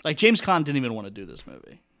show... Like, James Caan didn't even want to do this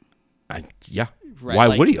movie. Yeah. Right, Why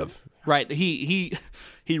like, would he have? Right. He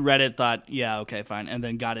read it, thought, yeah, okay, fine, and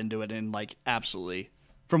then got into it and, like, absolutely,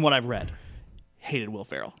 from what I've read, hated Will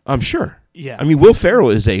Ferrell. I'm sure. Yeah. I mean, Will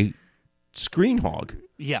Ferrell is a screen hog.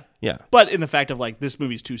 Yeah. Yeah. But in the fact of, like, this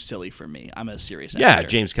movie's too silly for me. I'm a serious actor. Yeah,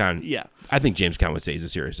 James Caan. Yeah. I think James Caan would say he's a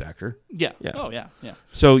serious actor. Yeah. Yeah. Oh, yeah. Yeah.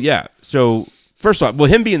 So, yeah. So, first off, well,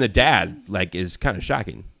 him being the dad, like, is kind of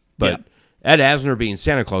shocking. But Ed Asner being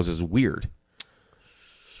Santa Claus is weird.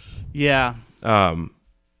 Yeah. Bob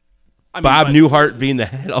Newhart being the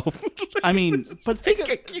head elf. I mean, but think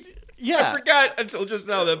of... Yeah. I forgot until just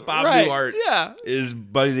now that Bob Newhart is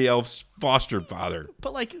Buddy the Elf's foster father.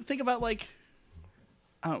 But, like, think about, like...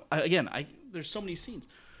 there's so many scenes.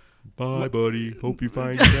 Bye, buddy. Hope you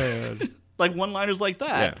find your dad. Like, one-liners like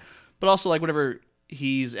that. Yeah. But also, like, whenever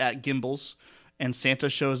he's at Gimbel's and Santa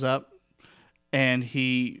shows up and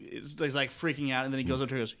he's like freaking out, and then he goes up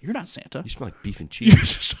to her and goes, "You're not Santa. You smell like beef and cheese." You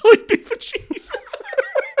smell like beef and cheese.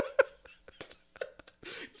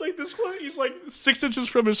 It's like this one. He's like 6 inches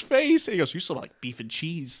from his face, and he goes, "You smell like beef and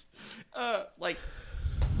cheese." Like,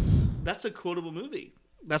 that's a quotable movie.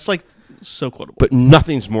 That's like so quotable. But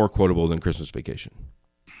nothing's more quotable than Christmas Vacation.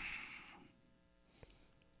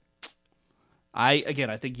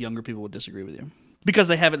 I think younger people would disagree with you because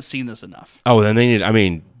they haven't seen this enough. Oh, then they need. I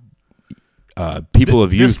mean, people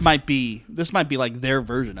of youth. This might be like their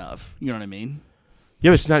version of. You know what I mean?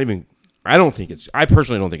 Yeah, but it's not even. I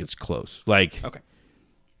personally don't think it's close. Like, okay.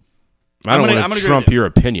 I don't want to trump your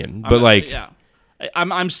opinion, but like, yeah, I'm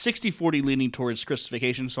 60-40 leaning towards Christmas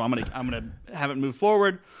Vacation, so I'm gonna have it move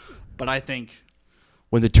forward. But I think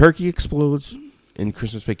when the turkey explodes in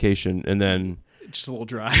Christmas Vacation, and then it's just a little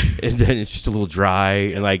dry, and then it's just a little dry,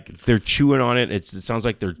 and like they're chewing on it. It sounds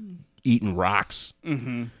like they're eating rocks.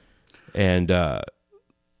 Mm-hmm. And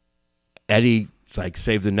Eddie's like,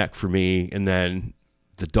 "Save the neck for me," and then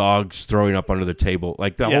the dog's throwing up under the table,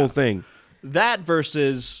 like the whole thing. That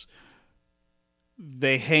versus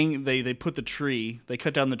they put the tree, they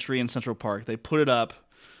cut down the tree in Central Park, they put it up,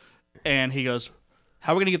 and he goes,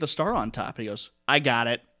 "How are we gonna get the star on top?" He goes, "I got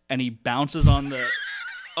it," and he bounces on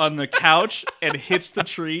the couch and hits the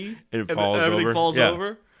tree, and it falls over. Everything falls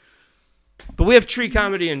over. But we have tree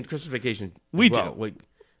comedy in Christmas Vacation. We do. Like,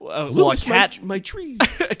 a cat, my tree.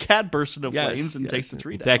 A cat bursts into flames and takes the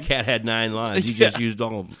tree down. That cat had 9 lives. He just used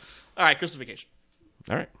all of them. All right, Christmas Vacation.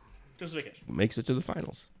 All right. Christmas Vacation. Makes it to the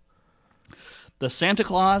finals. The Santa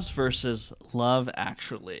Claus versus Love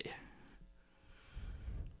Actually.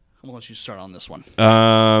 I'm going to let you start on this one.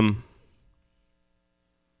 I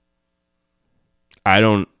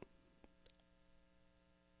don't...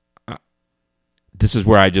 this is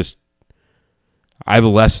where I have a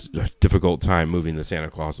less difficult time moving the Santa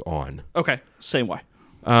Claus on. Okay, same way.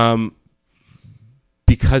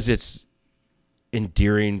 Because it's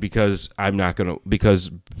endearing, because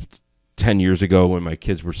because 10 years ago when my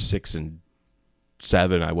kids were 6 and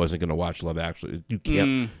 7, I wasn't going to watch Love Actually.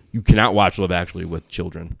 You cannot watch Love Actually with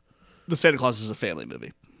children. The Santa Claus is a family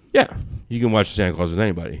movie. Yeah, you can watch Santa Claus with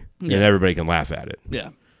anybody, and everybody can laugh at it.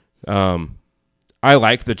 Yeah. I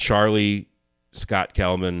like the Charlie Scott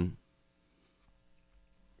Calvin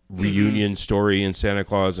reunion story in Santa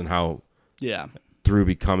Claus and how through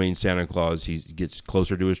becoming Santa Claus, he gets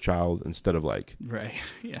closer to his child instead of like right,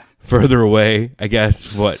 yeah, further away. I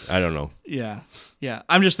guess I don't know. Yeah, yeah.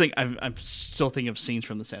 I'm just I'm still thinking of scenes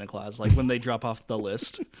from the Santa Claus, like when they drop off the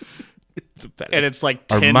list, and it's like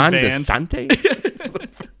 10 Armand vans. DeSante?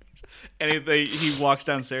 And he walks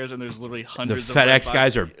downstairs, and there's literally The hundreds of FedEx red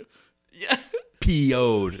guys boxes. are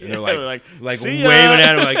PO'd, and they're like "See waving ya."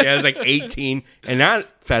 at him like it was like 18, and not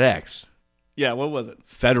FedEx. Yeah, what was it?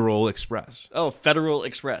 Federal Express. Oh, Federal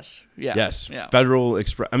Express. Yeah. Yes. Yeah. Federal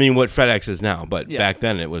Express. I mean, what FedEx is now, but Yeah. back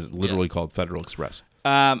then it was literally called Federal Express.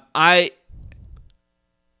 I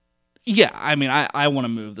want to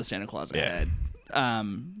move the Santa Claus ahead.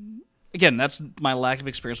 Again, that's my lack of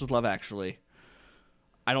experience with Love Actually.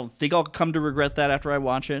 I don't think I'll come to regret that after I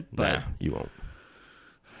watch it, but Nah, you won't.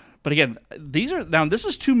 But again, this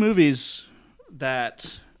is two movies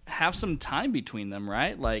that have some time between them,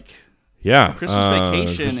 right? Like Yeah. Christmas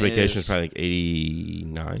Vacation Christmas Vacation is is probably like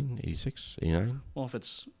 89, 86, 89. Well, if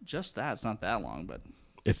it's just that, it's not that long, but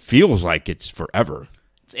It feels like it's forever.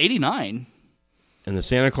 it's 89. And the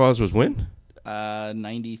Santa Claus was when?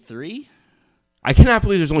 93? I cannot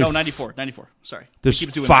believe there's only 94. Sorry. There's Keep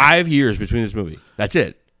it to 5 years between this movie. That's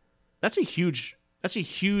it. That's a huge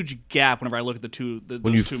gap whenever I look at those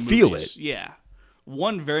When you two feel movies. it. Yeah.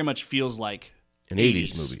 One very much feels like An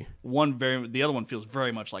 80s movie. The other one feels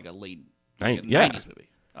very much like a late Yeah. 90s movie.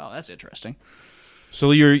 Oh, that's interesting. So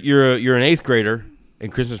you're an 8th grader,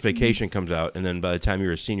 and Christmas Vacation comes out, and then by the time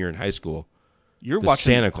you're a senior in high school, You're the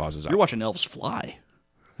watching Santa Claus is out. You're watching Elves Fly.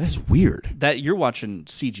 That's weird. That you're watching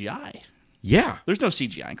CGI. Yeah. There's no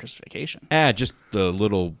CGI in Christmas Vacation. Just the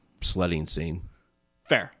little sledding scene.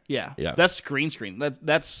 Fair. Yeah. Yeah. That's green screen.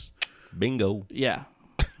 That's bingo. Yeah.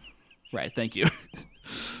 Right, thank you.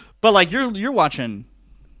 But like you're watching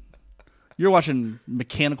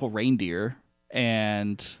mechanical reindeer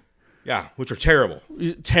and which are terrible.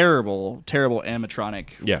 Terrible animatronic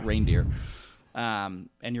Yeah. reindeer. And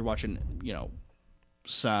you're watching,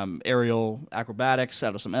 some aerial acrobatics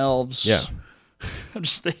out of some elves. Yeah. I'm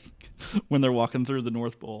just thinking when they're walking through the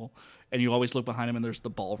North Pole and you always look behind them and there's the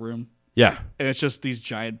ballroom. Yeah. And it's just these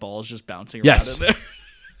giant balls just bouncing Yes. around in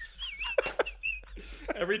there.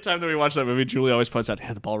 Every time that we watch that movie, Julie always points out,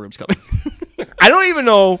 hey, the ballroom's coming. I don't even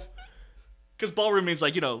know. Because ballroom means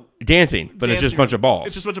Dancing, but it's just a bunch of balls.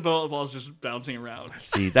 It's just a bunch of balls just bouncing around.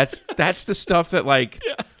 See, that's the stuff that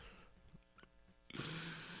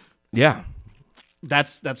Yeah.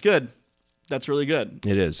 That's good. That's really good.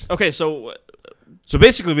 It is. Okay, so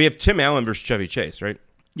basically we have Tim Allen versus Chevy Chase, right?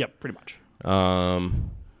 Yep, pretty much. Wow,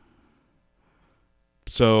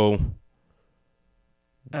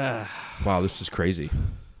 this is crazy.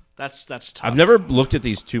 That's tough. I've never looked at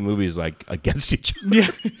these two movies like against each other.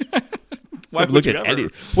 Yeah. Why I've would looked you at ever? any.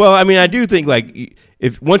 Well, I mean, I do think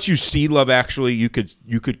if once you see Love Actually, you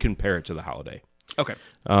could compare it to The Holiday. Okay.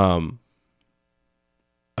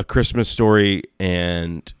 A Christmas Story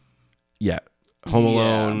and Home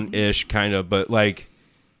Alone-ish kind of, but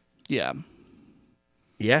yeah.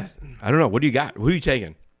 I don't know. What do you got? Who are you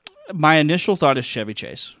taking? My initial thought is Chevy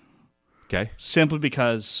Chase. Okay. Simply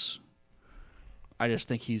because I just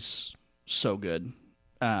think he's so good.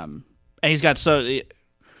 And he's got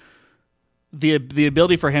the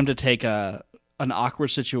ability for him to take an awkward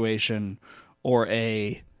situation or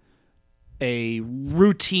a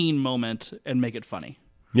routine moment and make it funny.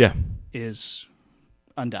 Yeah. Is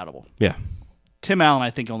undoubtable. Yeah. Tim Allen,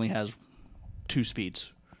 I think, only has 2 speeds.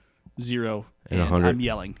 0 and 100. I'm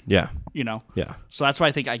yelling. Yeah. Yeah. So that's why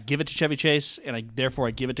I think I give it to Chevy Chase, and therefore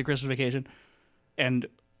I give it to Christmas Vacation, and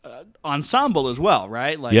ensemble as well,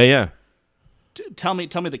 right? Yeah. Tell me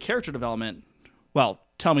the character development. Well,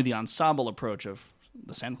 tell me the ensemble approach of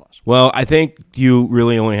the Santa Claus. Well, I think you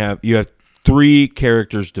really only have 3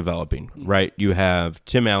 characters developing, right? You have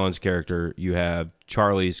Tim Allen's character, you have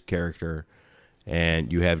Charlie's character,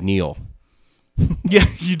 and you have Neil. Yeah,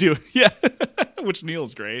 you do. Yeah, which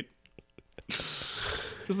Neil's great.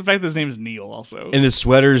 Just the fact that his name is Neil, also, And the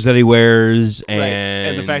sweaters that he wears, and, right.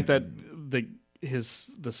 And the fact that the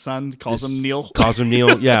son calls him Neil. Calls him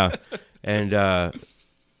Neil, yeah. And the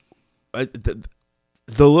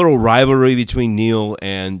little rivalry between Neil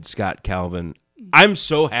and Scott Calvin. I'm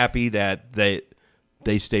so happy that they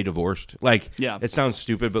stay divorced. It sounds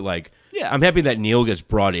stupid, but I'm happy that Neil gets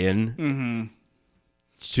brought in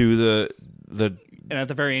to the. And at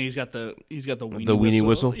the very end, he's got the weenie the weenie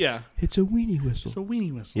whistle. Yeah, it's a weenie whistle. It's a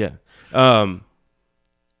weenie whistle. Yeah.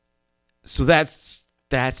 So that's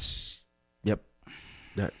yep.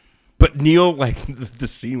 But Neil, the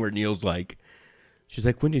scene where Neil's she's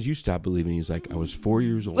like, when did you stop believing? He's like, I was 4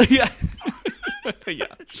 years old. Yeah. Yeah.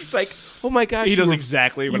 She's like, oh my gosh, he knows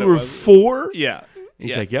exactly when you it were was. 4. Yeah.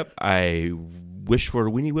 He's like, yep, I wish for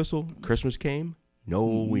a weenie whistle. Christmas came, no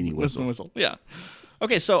weenie whistle. Yeah.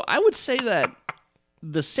 Okay, so I would say that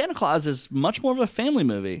the Santa Claus is much more of a family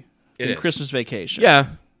movie than Christmas Vacation. Yeah.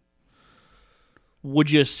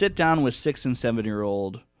 Would you sit down with 6 and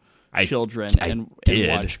 7-year-old children and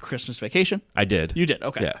watch Christmas Vacation? I did. You did?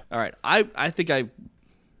 Okay. Yeah. All right. I think I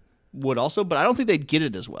would also, but I don't think they'd get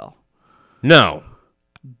it as well. No.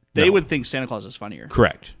 They would think Santa Claus is funnier.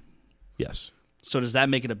 Correct. Yes. So does that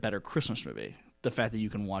make it a better Christmas movie? The fact that you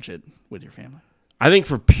can watch it with your family? I think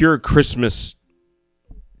for pure Christmas,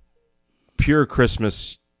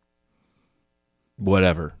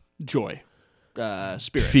 whatever. Joy.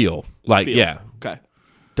 Spirit. Feel. Yeah. Okay.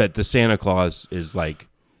 That the Santa Claus is like,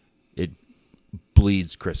 it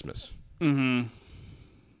bleeds Christmas. Mm-hmm.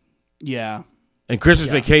 Yeah. And Christmas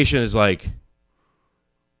Vacation is like,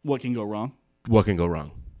 what can go wrong? What can go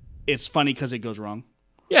wrong? It's funny because it goes wrong.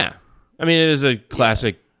 Yeah. I mean, it is a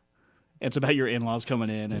classic. Yeah. It's about your in-laws coming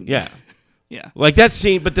in. And yeah. Yeah. Like that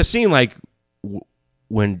scene, but the scene like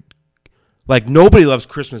when, like nobody loves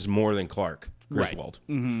Christmas more than Clark Griswold.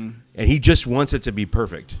 Right. Mm-hmm. And he just wants it to be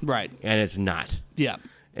perfect. Right. And it's not. Yeah.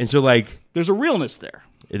 And so like. There's a realness there.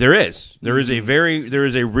 There is. There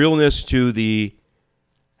is a realness to the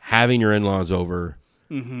having your in-laws over.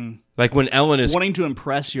 Mm-hmm. Like when Ellen is wanting to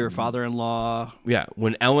impress your father-in-law. Yeah,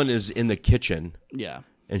 when Ellen is in the kitchen. Yeah.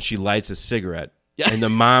 And she lights a cigarette. Yeah. And the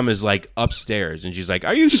mom is like upstairs and she's like,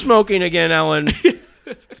 "Are you smoking again, Ellen?"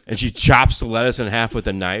 And she chops the lettuce in half with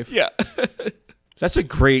a knife. Yeah. That's a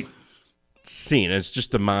great scene. It's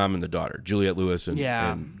just the mom and the daughter, Juliette Lewis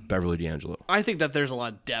and Beverly D'Angelo. I think that there's a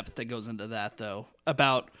lot of depth that goes into that though.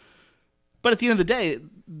 But at the end of the day,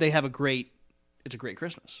 it's a great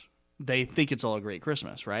Christmas. They think it's all a great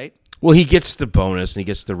Christmas, right? Well, he gets the bonus and he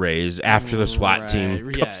gets the raise after the SWAT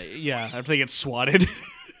team. Yeah. After they get swatted.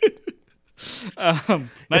 If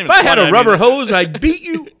I had a rubber hose, I'd beat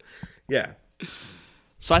you. Yeah.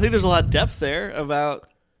 So I think there's a lot of depth there about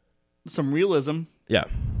some realism. Yeah.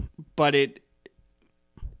 But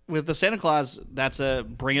with the Santa Claus, that's a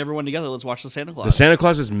bring everyone together. Let's watch the Santa Claus. The Santa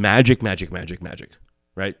Claus is magic.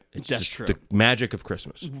 Right? It's that's just true. The magic of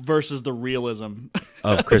Christmas. Versus the realism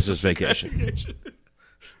of Christmas Vacation.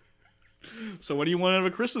 So what do you want out of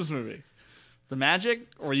a Christmas movie? The magic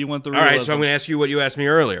or you want the realism? All right, so I'm going to ask you what you asked me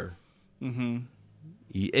earlier. Mm-hmm.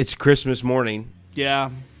 It's Christmas morning. Yeah.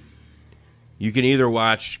 You can either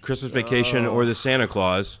watch Christmas Vacation or the Santa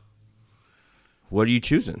Claus. What are you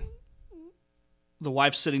choosing? The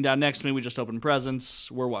wife's sitting down next to me. We just opened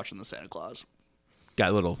presents. We're watching the Santa Claus.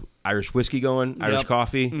 Got a little Irish whiskey going, Irish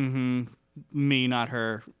coffee. Mm-hmm. Me, not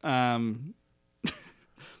her.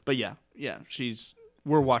 But yeah,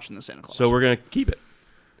 we're watching the Santa Claus. So we're going to keep it.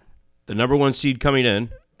 The number one seed coming in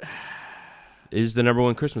is the number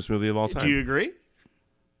one Christmas movie of all time. Do you agree?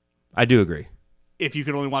 I do agree. If you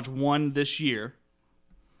could only watch one this year.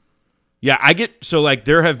 Yeah,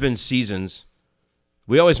 there have been seasons.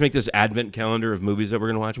 We always make this advent calendar of movies that we're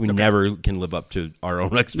going to watch. We never can live up to our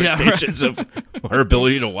own expectations of our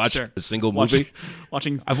ability to watch a single movie.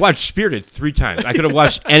 I've watched Spirited 3 times. I could have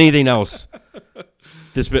watched anything else.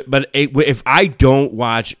 But if I don't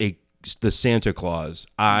watch the Santa Claus,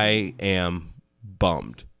 I am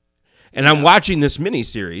bummed. And I'm watching this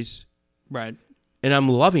miniseries. Right. And I'm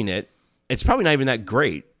loving it. It's probably not even that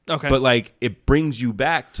great. Okay. But it brings you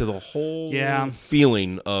back to the whole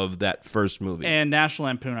feeling of that first movie. And National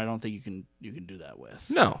Lampoon, I don't think you can do that with.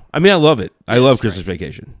 No. I mean, I love it. I love Christmas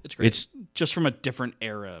Vacation. It's great. It's just from a different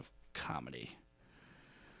era of comedy.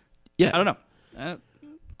 Yeah. I don't know.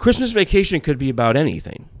 Christmas Vacation could be about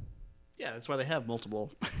anything. Yeah, that's why they have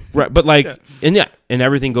multiple. Right, but and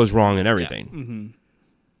everything goes wrong and everything. Yeah. Mm-hmm.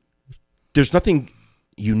 There's nothing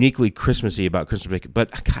uniquely Christmassy about Christmas Vacation.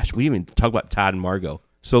 But gosh, we didn't even talk about Todd and Margot.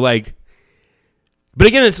 So but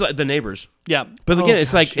again, it's like the neighbors. Yeah. But again,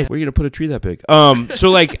 it's like, where are you gonna put a tree that big?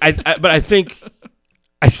 So I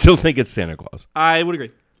still think it's Santa Claus. I would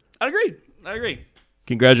agree. I agree.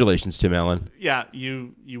 Congratulations, Tim Allen. Yeah,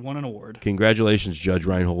 you won an award. Congratulations, Judge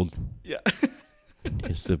Reinhold. Yeah.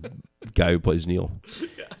 It's the guy who plays Neil.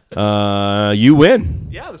 Yeah. You win.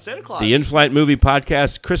 Yeah, the Santa Claus. The In-Flight Movie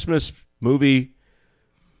Podcast Christmas movie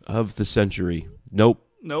of the century. Nope.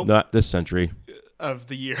 Not this century. Of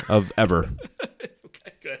the year. Of ever.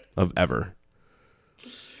 Okay, good. Of ever.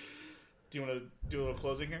 Do you want to do a little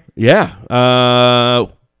closing here? Yeah.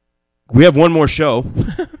 We have one more show.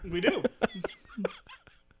 We do.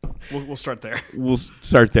 We'll start there. We'll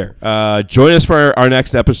start there. Join us for our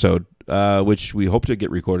next episode, which we hope to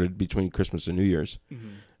get recorded between Christmas and New Year's,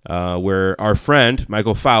 where our friend,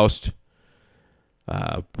 Michael Faust,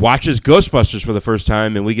 watches Ghostbusters for the first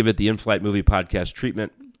time, and we give it the In-Flight Movie Podcast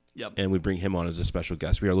treatment. Yep. And we bring him on as a special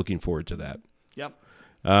guest. We are looking forward to that.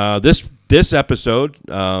 Yep. This episode,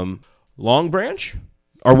 Long Branch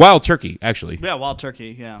or Wild Turkey, actually. Yeah, Wild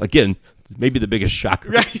Turkey. Yeah. Again, maybe the biggest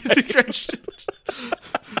shocker.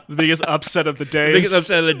 The biggest upset of the day. The biggest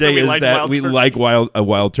upset of the day is that we Turkey. like a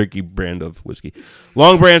Wild Turkey brand of whiskey.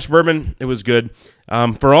 Long Branch Bourbon, it was good.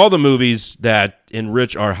 For all the movies that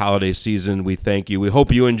enrich our holiday season, we thank you. We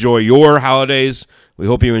hope you enjoy your holidays. We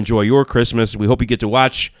hope you enjoy your Christmas. We hope you get to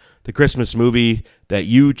watch the Christmas movie that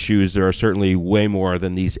you choose. There are certainly way more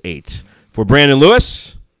than these 8. For Brandon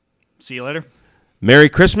Lewis, See you later. Merry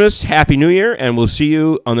Christmas, Happy New Year, and we'll see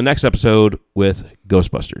you on the next episode with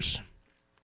Ghostbusters.